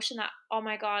this emotion that, oh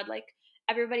my god, like,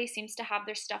 everybody seems to have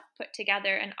their stuff put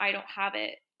together and I don't have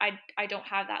it. I don't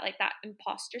have that, like that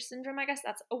imposter syndrome, I guess.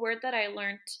 That's a word that I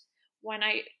learned when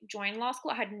I joined law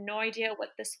school. I had no idea what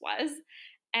this was.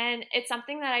 And it's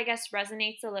something that I guess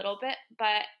resonates a little bit,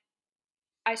 but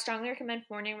I strongly recommend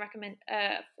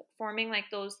forming like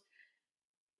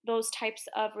those types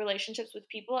of relationships with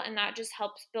people, and that just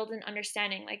helps build an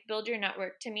understanding, like build your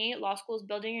network. To me, law school is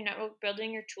building your network,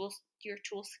 building your tools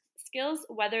skills.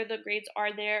 Whether the grades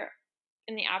are there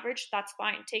in the average, that's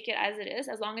fine. Take it as it is,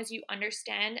 as long as you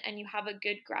understand and you have a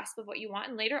good grasp of what you want.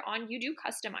 And later on, you do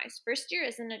customize. First year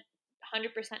isn't a 100%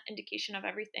 indication of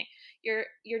everything.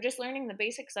 You're just learning the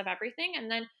basics of everything, and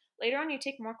then later on, you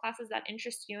take more classes that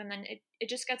interest you, and then it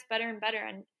just gets better and better.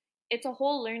 And it's a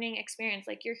whole learning experience.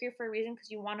 Like, you're here for a reason because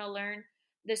you want to learn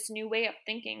this new way of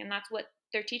thinking, and that's what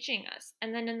they're teaching us.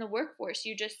 And then in the workforce,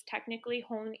 you just technically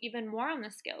hone even more on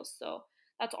the skills. So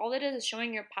that's all it is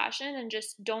showing your passion, and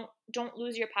just don't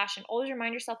lose your passion. Always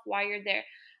remind yourself why you're there.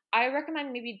 I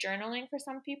recommend maybe journaling for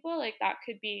some people. Like, that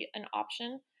could be an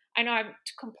option. I know I'm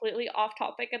completely off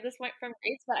topic at this point from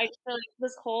grades, but I just feel like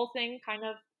this whole thing kind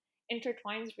of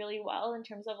intertwines really well in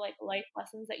terms of like life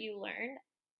lessons that you learn,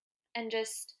 and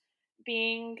just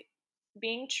being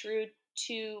being true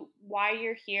to why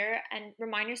you're here, and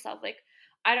remind yourself, like,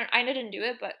 I didn't do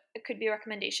it, but it could be a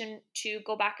recommendation to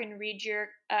go back and read your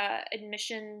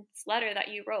admissions letter that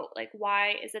you wrote. Like,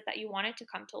 why is it that you wanted to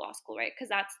come to law school, right? Because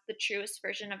that's the truest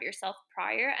version of yourself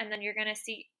prior, and then you're going to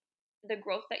see the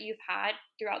growth that you've had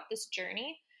throughout this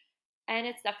journey. And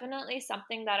it's definitely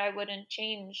something that I wouldn't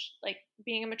change, like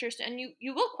being a mature student. And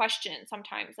you will question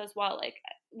sometimes as well, like,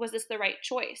 was this the right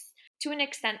choice? To an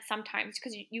extent sometimes,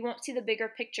 because you won't see the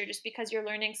bigger picture just because you're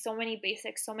learning so many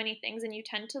basics, so many things, and you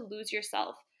tend to lose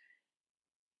yourself,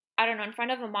 I don't know, in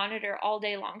front of a monitor all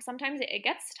day long. Sometimes it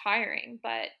gets tiring,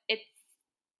 but it's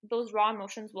those raw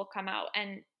emotions will come out,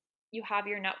 and you have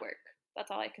your network.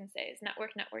 That's all I can say is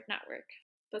network, network, network.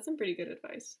 That's some pretty good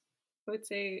advice. I would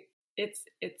say it's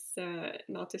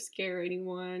not to scare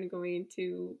anyone going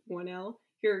into 1L.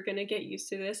 You're gonna get used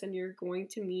to this, and you're going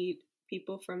to meet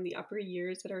people from the upper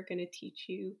years that are gonna teach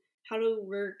you how to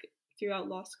work throughout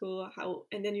law school.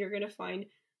 And then you're gonna find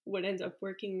what ends up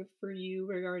working for you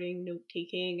regarding note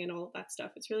taking and all of that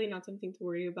stuff. It's really not something to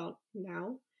worry about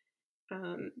now.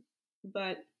 Um,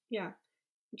 but yeah,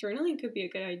 journaling could be a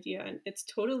good idea, and it's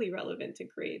totally relevant to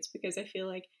grades because I feel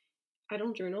like I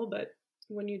don't journal, but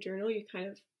when you journal,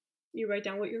 you write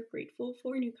down what you're grateful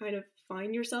for, and you kind of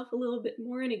find yourself a little bit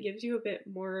more, and it gives you a bit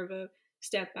more of a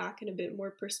step back and a bit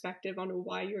more perspective on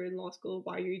why you're in law school,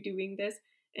 why you're doing this,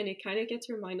 and it kind of gets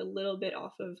your mind a little bit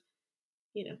off of,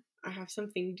 I have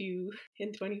something due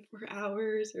in 24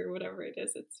 hours or whatever it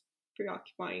is. It's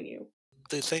preoccupying you.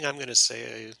 The thing I'm going to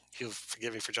say, you'll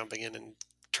forgive me for jumping in and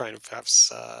trying to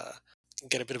perhaps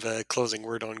get a bit of a closing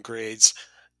word on grades,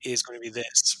 is going to be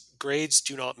this: grades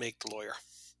do not make the lawyer.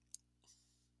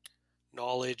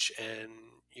 Knowledge and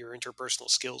your interpersonal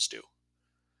skills do.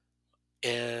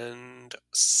 And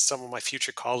some of my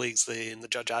future colleagues, in the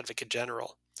Judge Advocate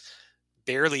General,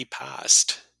 barely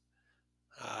passed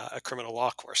a criminal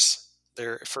law course,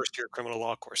 their first year criminal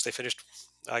law course. They finished,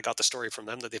 I got the story from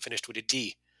them that they finished with a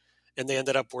D, and they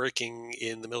ended up working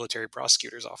in the military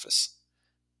prosecutor's office,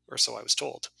 or so I was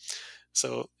told.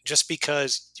 So just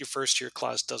because your first year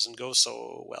class doesn't go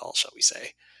so well, shall we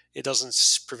say, it doesn't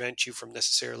prevent you from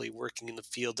necessarily working in the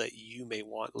field that you may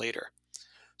want later.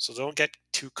 So don't get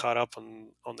too caught up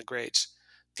on the grades.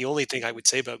 The only thing I would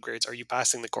say about grades: are you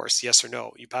passing the course? Yes or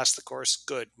no? You pass the course,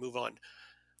 good, move on,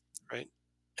 right?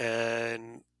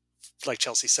 And like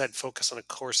Chelsea said, focus on a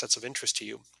course that's of interest to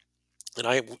you.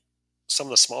 And some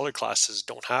of the smaller classes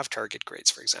don't have target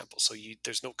grades, for example, so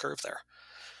there's no curve there.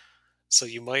 So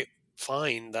you might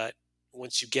find that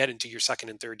once you get into your second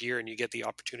and third year and you get the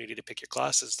opportunity to pick your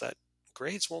classes, that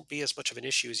grades won't be as much of an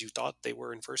issue as you thought they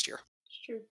were in first year. It's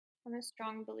true. I'm a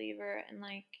strong believer in,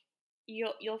 like,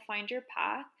 you'll find your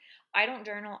path. I don't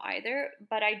journal either,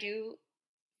 but I do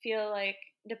feel like,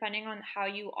 depending on how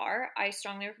you are, I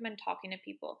strongly recommend talking to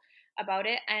people about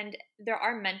it. And there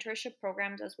are mentorship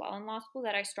programs as well in law school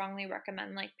that I strongly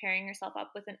recommend, like pairing yourself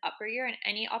up with an upper year. And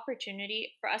any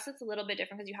opportunity, for us it's a little bit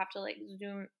different because you have to like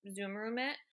zoom room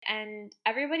it, and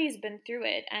everybody's been through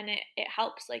it, and it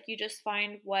helps. Like, you just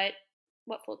find what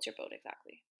floats your boat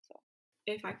exactly. So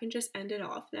If I can just end it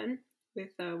off then with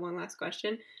one last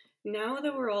question. Now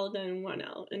that we're all done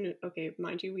 1L, and okay,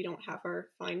 mind you, we don't have our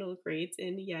final grades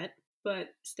in yet, but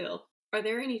still, are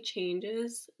there any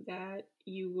changes that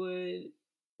you would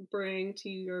bring to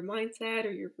your mindset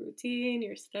or your routine,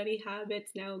 your study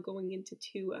habits now going into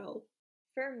 2L?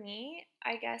 for me,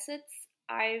 I guess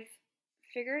I've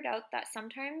figured out that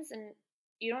sometimes, and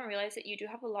you don't realize that you do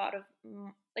have a lot of,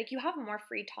 like, you have more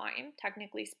free time,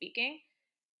 technically speaking,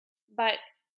 but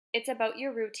it's about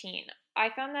your routine. I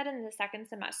found that in the second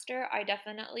semester, I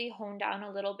definitely honed down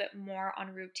a little bit more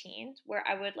on routines where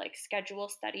I would like schedule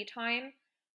study time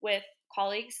with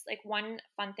colleagues. Like one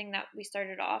fun thing that we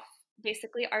started off,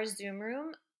 basically our Zoom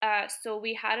room. So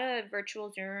we had a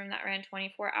virtual Zoom room that ran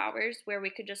 24 hours where we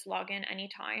could just log in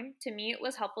anytime. To me, it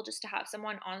was helpful just to have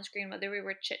someone on screen, whether we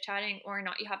were chit chatting or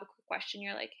not. You have a quick question,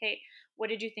 you're like, hey, what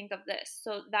did you think of this?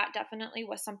 So that definitely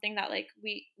was something that like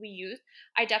we used.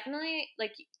 I definitely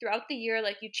like throughout the year,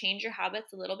 like you change your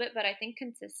habits a little bit, but I think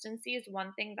consistency is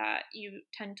one thing that you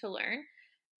tend to learn,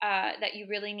 that you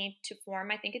really need to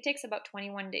form. I think it takes about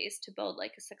 21 days to build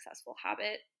like a successful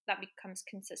habit that becomes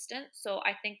consistent. So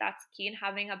I think that's key in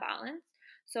having a balance.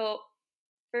 So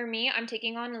for me, I'm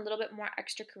taking on a little bit more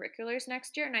extracurriculars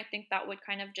next year, and I think that would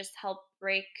kind of just help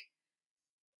break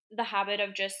the habit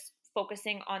of just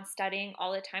focusing on studying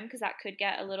all the time, because that could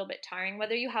get a little bit tiring,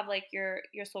 whether you have like your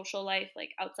social life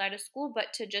like outside of school,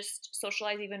 but to just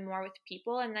socialize even more with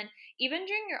people. And then even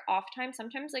during your off time,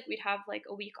 sometimes like we'd have like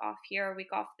a week off here, a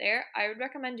week off there. I would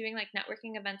recommend doing like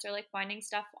networking events or like finding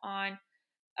stuff on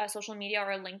social media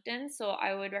or LinkedIn. So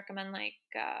I would recommend like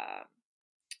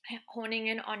honing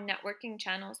in on networking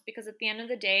channels, because at the end of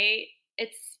the day,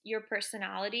 it's your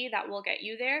personality that will get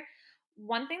you there.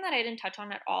 One thing that I didn't touch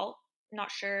on at all,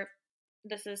 not sure if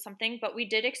this is something, but we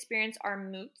did experience our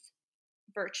moots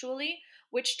virtually,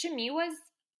 which to me was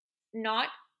not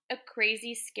a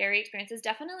crazy scary experience. It's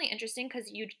definitely interesting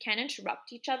because you can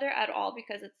interrupt each other at all,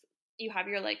 because it's you have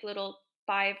your like little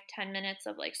 5-10 minutes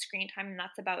of like screen time and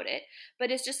that's about it.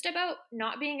 But it's just about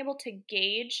not being able to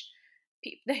gauge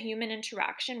the human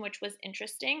interaction, which was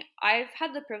interesting. I've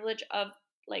had the privilege of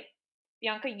like,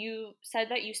 Bianca, you said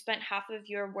that you spent half of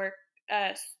your work,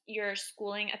 your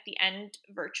schooling at the end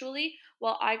virtually.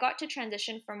 Well, I got to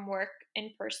transition from work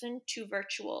in person to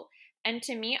virtual. And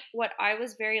to me, what I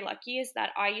was very lucky is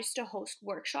that I used to host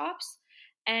workshops.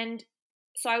 And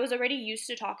so I was already used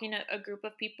to talking to a group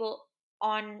of people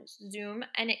on Zoom,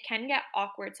 and it can get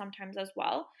awkward sometimes as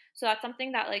well. So that's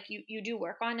something that like you do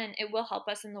work on, and it will help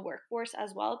us in the workforce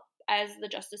as well as the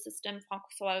justice system.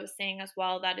 François was saying as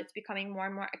well that it's becoming more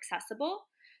and more accessible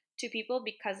to people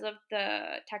because of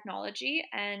the technology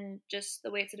and just the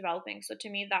way it's developing. So to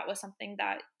me, that was something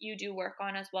that you do work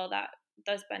on as well that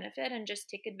does benefit, and just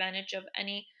take advantage of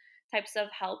any types of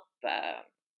help,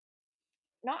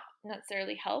 not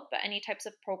necessarily help, but any types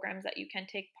of programs that you can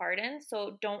take part in.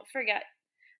 So don't forget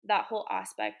that whole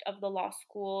aspect of the law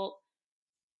school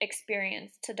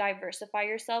experience, to diversify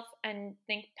yourself and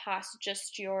think past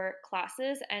just your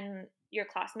classes and your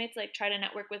classmates. Like try to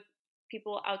network with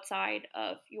people outside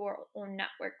of your own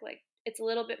network. Like it's a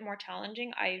little bit more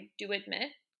challenging, I do admit,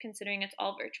 considering it's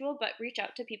all virtual, but reach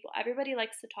out to people. Everybody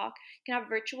likes to talk. You can have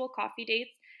virtual coffee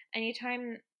dates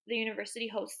anytime the university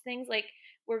hosts things. Like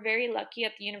we're very lucky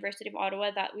at the University of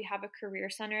Ottawa that we have a career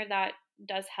center that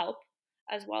does help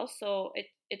as well. So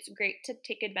it's great to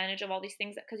take advantage of all these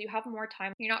things because you have more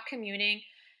time. You're not commuting.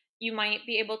 You might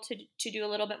be able to do a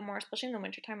little bit more, especially in the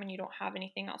wintertime when you don't have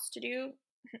anything else to do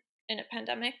in a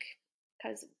pandemic,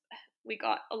 because we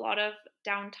got a lot of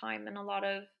downtime and a lot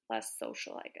of less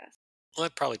social, I guess. Well,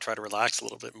 I'd probably try to relax a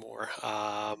little bit more.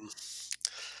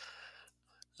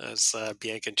 As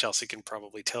Bianca and Chelsea can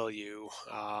probably tell you,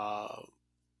 I'm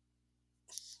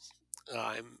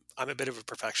a bit of a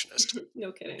perfectionist,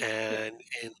 No kidding. and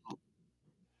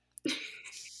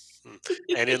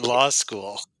in law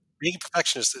school, being a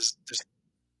perfectionist is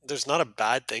there's not a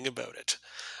bad thing about it,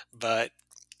 but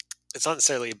it's not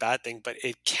necessarily a bad thing, but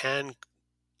it can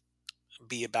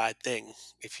be a bad thing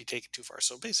if you take it too far.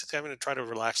 So basically, I'm going to try to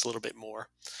relax a little bit more.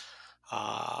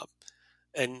 Uh,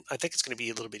 and I think it's going to be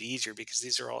a little bit easier because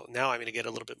these are all now I'm going to get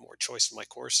a little bit more choice in my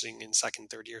coursing in second,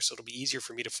 third year. So it'll be easier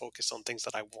for me to focus on things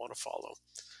that I want to follow.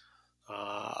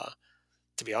 Uh,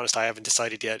 to be honest, I haven't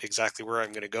decided yet exactly where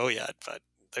I'm going to go yet, but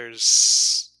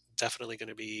there's definitely going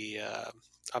to be,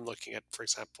 I'm looking at, for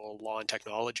example, law and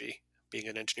technology, being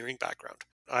an engineering background.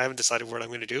 I haven't decided what I'm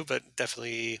going to do, but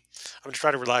definitely I'm going to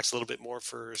try to relax a little bit more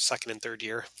for second and third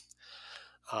year,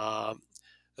 um,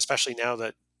 especially now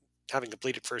that having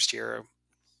completed first year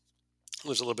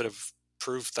was a little bit of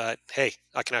proof that, hey,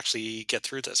 I can actually get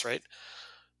through this, right?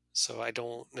 So I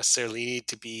don't necessarily need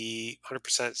to be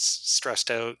 100%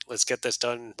 stressed out. Let's get this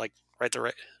done, like right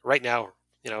now.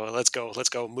 Let's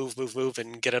go, move,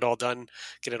 and get it all done,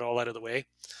 get it all out of the way.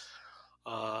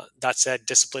 That said,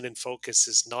 discipline and focus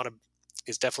is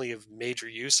definitely of major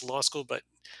use in law school. But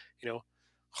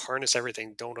harness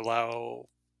everything. Don't allow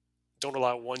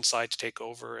one side to take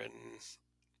over and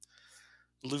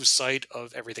lose sight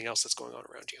of everything else that's going on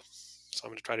around you. So I'm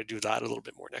going to try to do that a little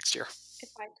bit more next year.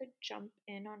 If I could jump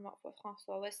in on what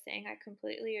François was saying, I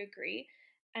completely agree.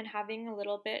 And having a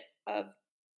little bit of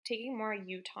taking more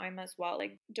you time as well.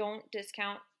 Like, don't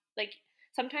discount, like,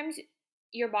 sometimes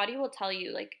your body will tell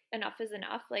you, like, enough is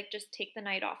enough. Like, just take the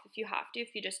night off if you have to.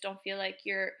 If you just don't feel like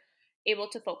you're able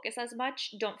to focus as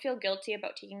much, don't feel guilty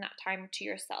about taking that time to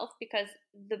yourself, because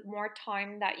the more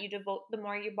time that you devote, the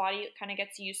more your body kind of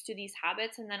gets used to these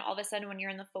habits. And then all of a sudden, when you're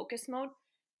in the focus mode,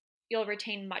 you'll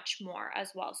retain much more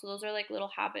as well. So those are like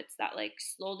little habits that like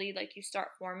slowly like you start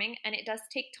forming, and it does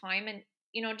take time. And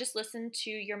just listen to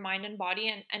your mind and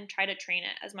body, and try to train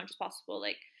it as much as possible.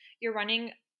 Like, you're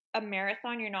running a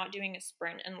marathon, you're not doing a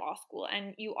sprint in law school,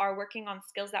 and you are working on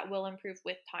skills that will improve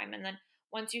with time. And then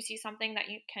once you see something that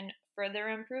you can further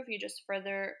improve, you just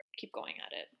further keep going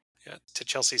at it. Yeah, to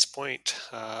Chelsea's point,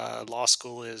 law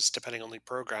school is, depending on the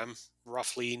program,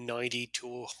 roughly 90 to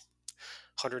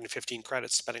 115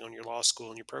 credits, depending on your law school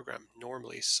and your program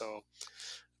normally. So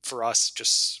for us,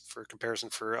 just for comparison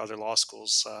for other law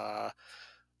schools,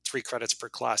 3 credits per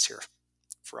class here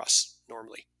for us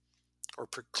normally, or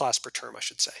per class per term, I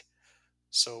should say.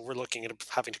 So we're looking at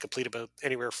having to complete about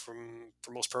anywhere from,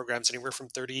 for most programs, anywhere from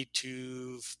 30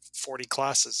 to 40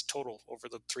 classes total over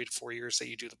the 3 to 4 years that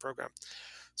you do the program.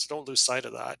 So don't lose sight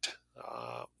of that.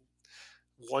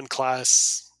 One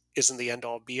class isn't the end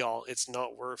all be all. It's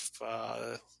not worth,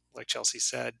 like Chelsea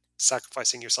said,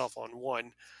 sacrificing yourself on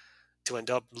one to end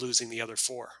up losing the other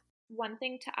 4. One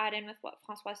thing to add in with what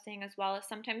François was saying as well is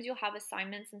sometimes you'll have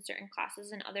assignments in certain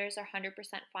classes and others are 100%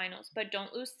 finals, but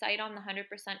don't lose sight on the 100%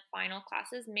 final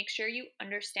classes. Make sure you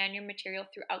understand your material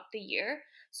throughout the year,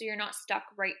 so you're not stuck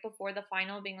right before the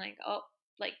final being like, oh,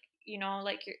 like,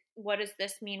 what does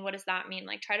this mean? What does that mean?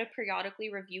 Like, try to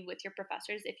periodically review with your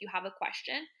professors if you have a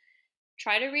question.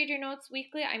 Try to read your notes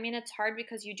weekly. I mean, it's hard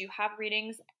because you do have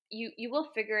readings. You will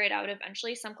figure it out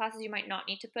eventually. Some classes you might not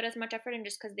need to put as much effort in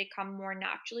just because they come more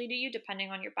naturally to you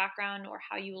depending on your background or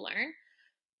how you learn.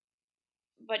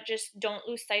 But just don't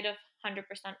lose sight of 100%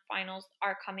 finals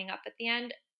are coming up at the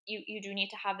end. You do need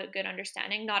to have a good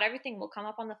understanding. Not everything will come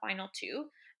up on the final too,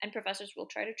 and professors will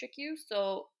try to trick you.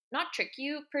 So not trick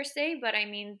you per se, but I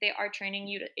mean, they are training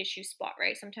you to issue spot,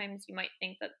 right? Sometimes you might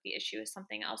think that the issue is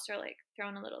something else, or like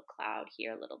throwing a little cloud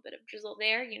here, a little bit of drizzle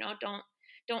there.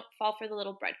 Don't fall for the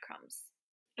little breadcrumbs.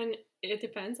 And it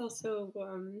depends also,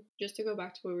 just to go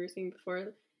back to what we were saying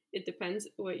before, it depends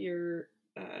what your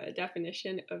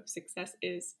definition of success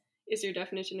is. Is your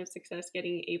definition of success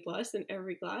getting A+ in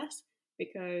every class?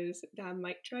 Because that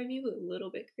might drive you a little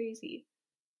bit crazy.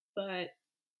 But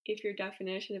if your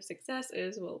definition of success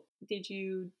is, well, did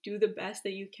you do the best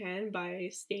that you can by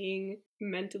staying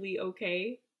mentally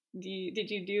okay? Did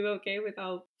you do okay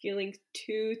without feeling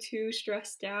too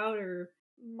stressed out? Or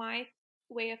my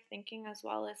way of thinking as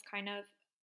well is kind of,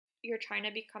 you're trying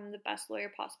to become the best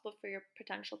lawyer possible for your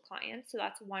potential clients. So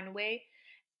that's one way,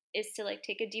 is to like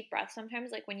take a deep breath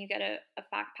sometimes. Like when you get a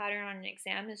fact pattern on an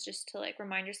exam, is just to like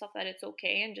remind yourself that it's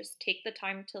okay, and just take the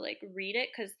time to like read it.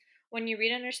 Because when you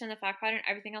read and understand the fact pattern,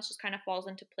 everything else just kind of falls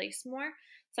into place more.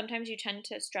 Sometimes you tend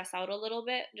to stress out a little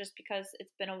bit just because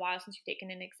it's been a while since you've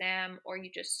taken an exam, or you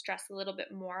just stress a little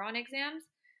bit more on exams.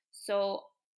 So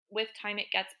with time,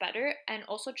 it gets better. And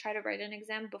also try to write an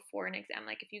exam before an exam.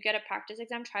 Like if you get a practice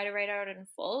exam, try to write it out in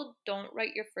full. Don't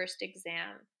write your first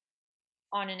exam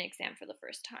on an exam for the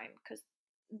first time, because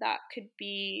that could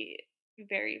be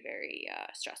very, very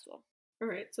stressful. All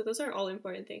right, so those are all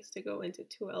important things to go into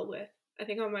 2L with. I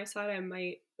think on my side, I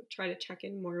might try to check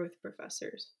in more with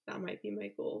professors. That might be my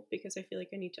goal, because I feel like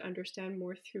I need to understand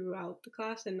more throughout the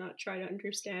class and not try to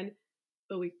understand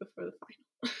a week before the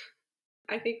final.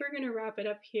 I think we're going to wrap it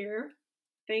up here.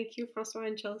 Thank you, François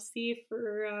and Chelsea,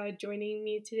 for joining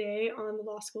me today on the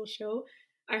Law School Show.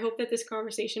 I hope that this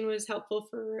conversation was helpful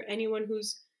for anyone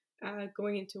who's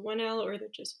going into 1L or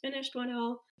that just finished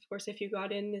 1L. Of course, if you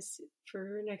got in this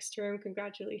for next term,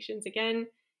 congratulations again.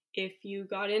 If you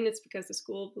got in, it's because the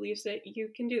school believes that you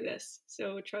can do this.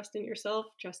 So trust in yourself,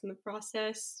 trust in the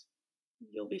process.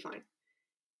 You'll be fine.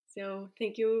 So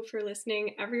thank you for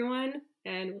listening, everyone,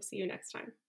 and we'll see you next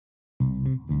time.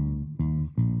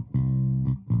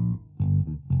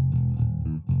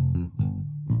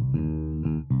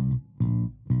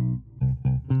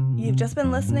 You've just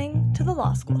been listening to the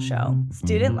Law School Show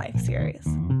Student Life Series.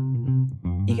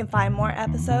 You can find more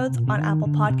episodes on Apple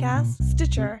Podcasts,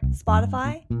 Stitcher,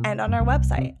 Spotify, and on our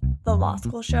website,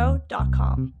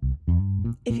 thelawschoolshow.com.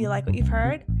 If you like what you've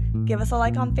heard, give us a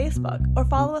like on Facebook or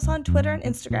follow us on Twitter and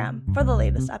Instagram for the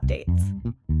latest updates.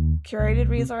 Curated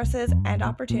resources and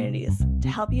opportunities to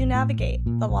help you navigate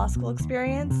the law school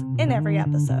experience in every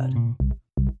episode.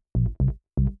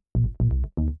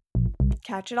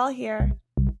 Catch it all here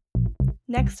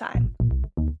next time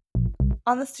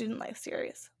on the Student Life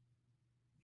series.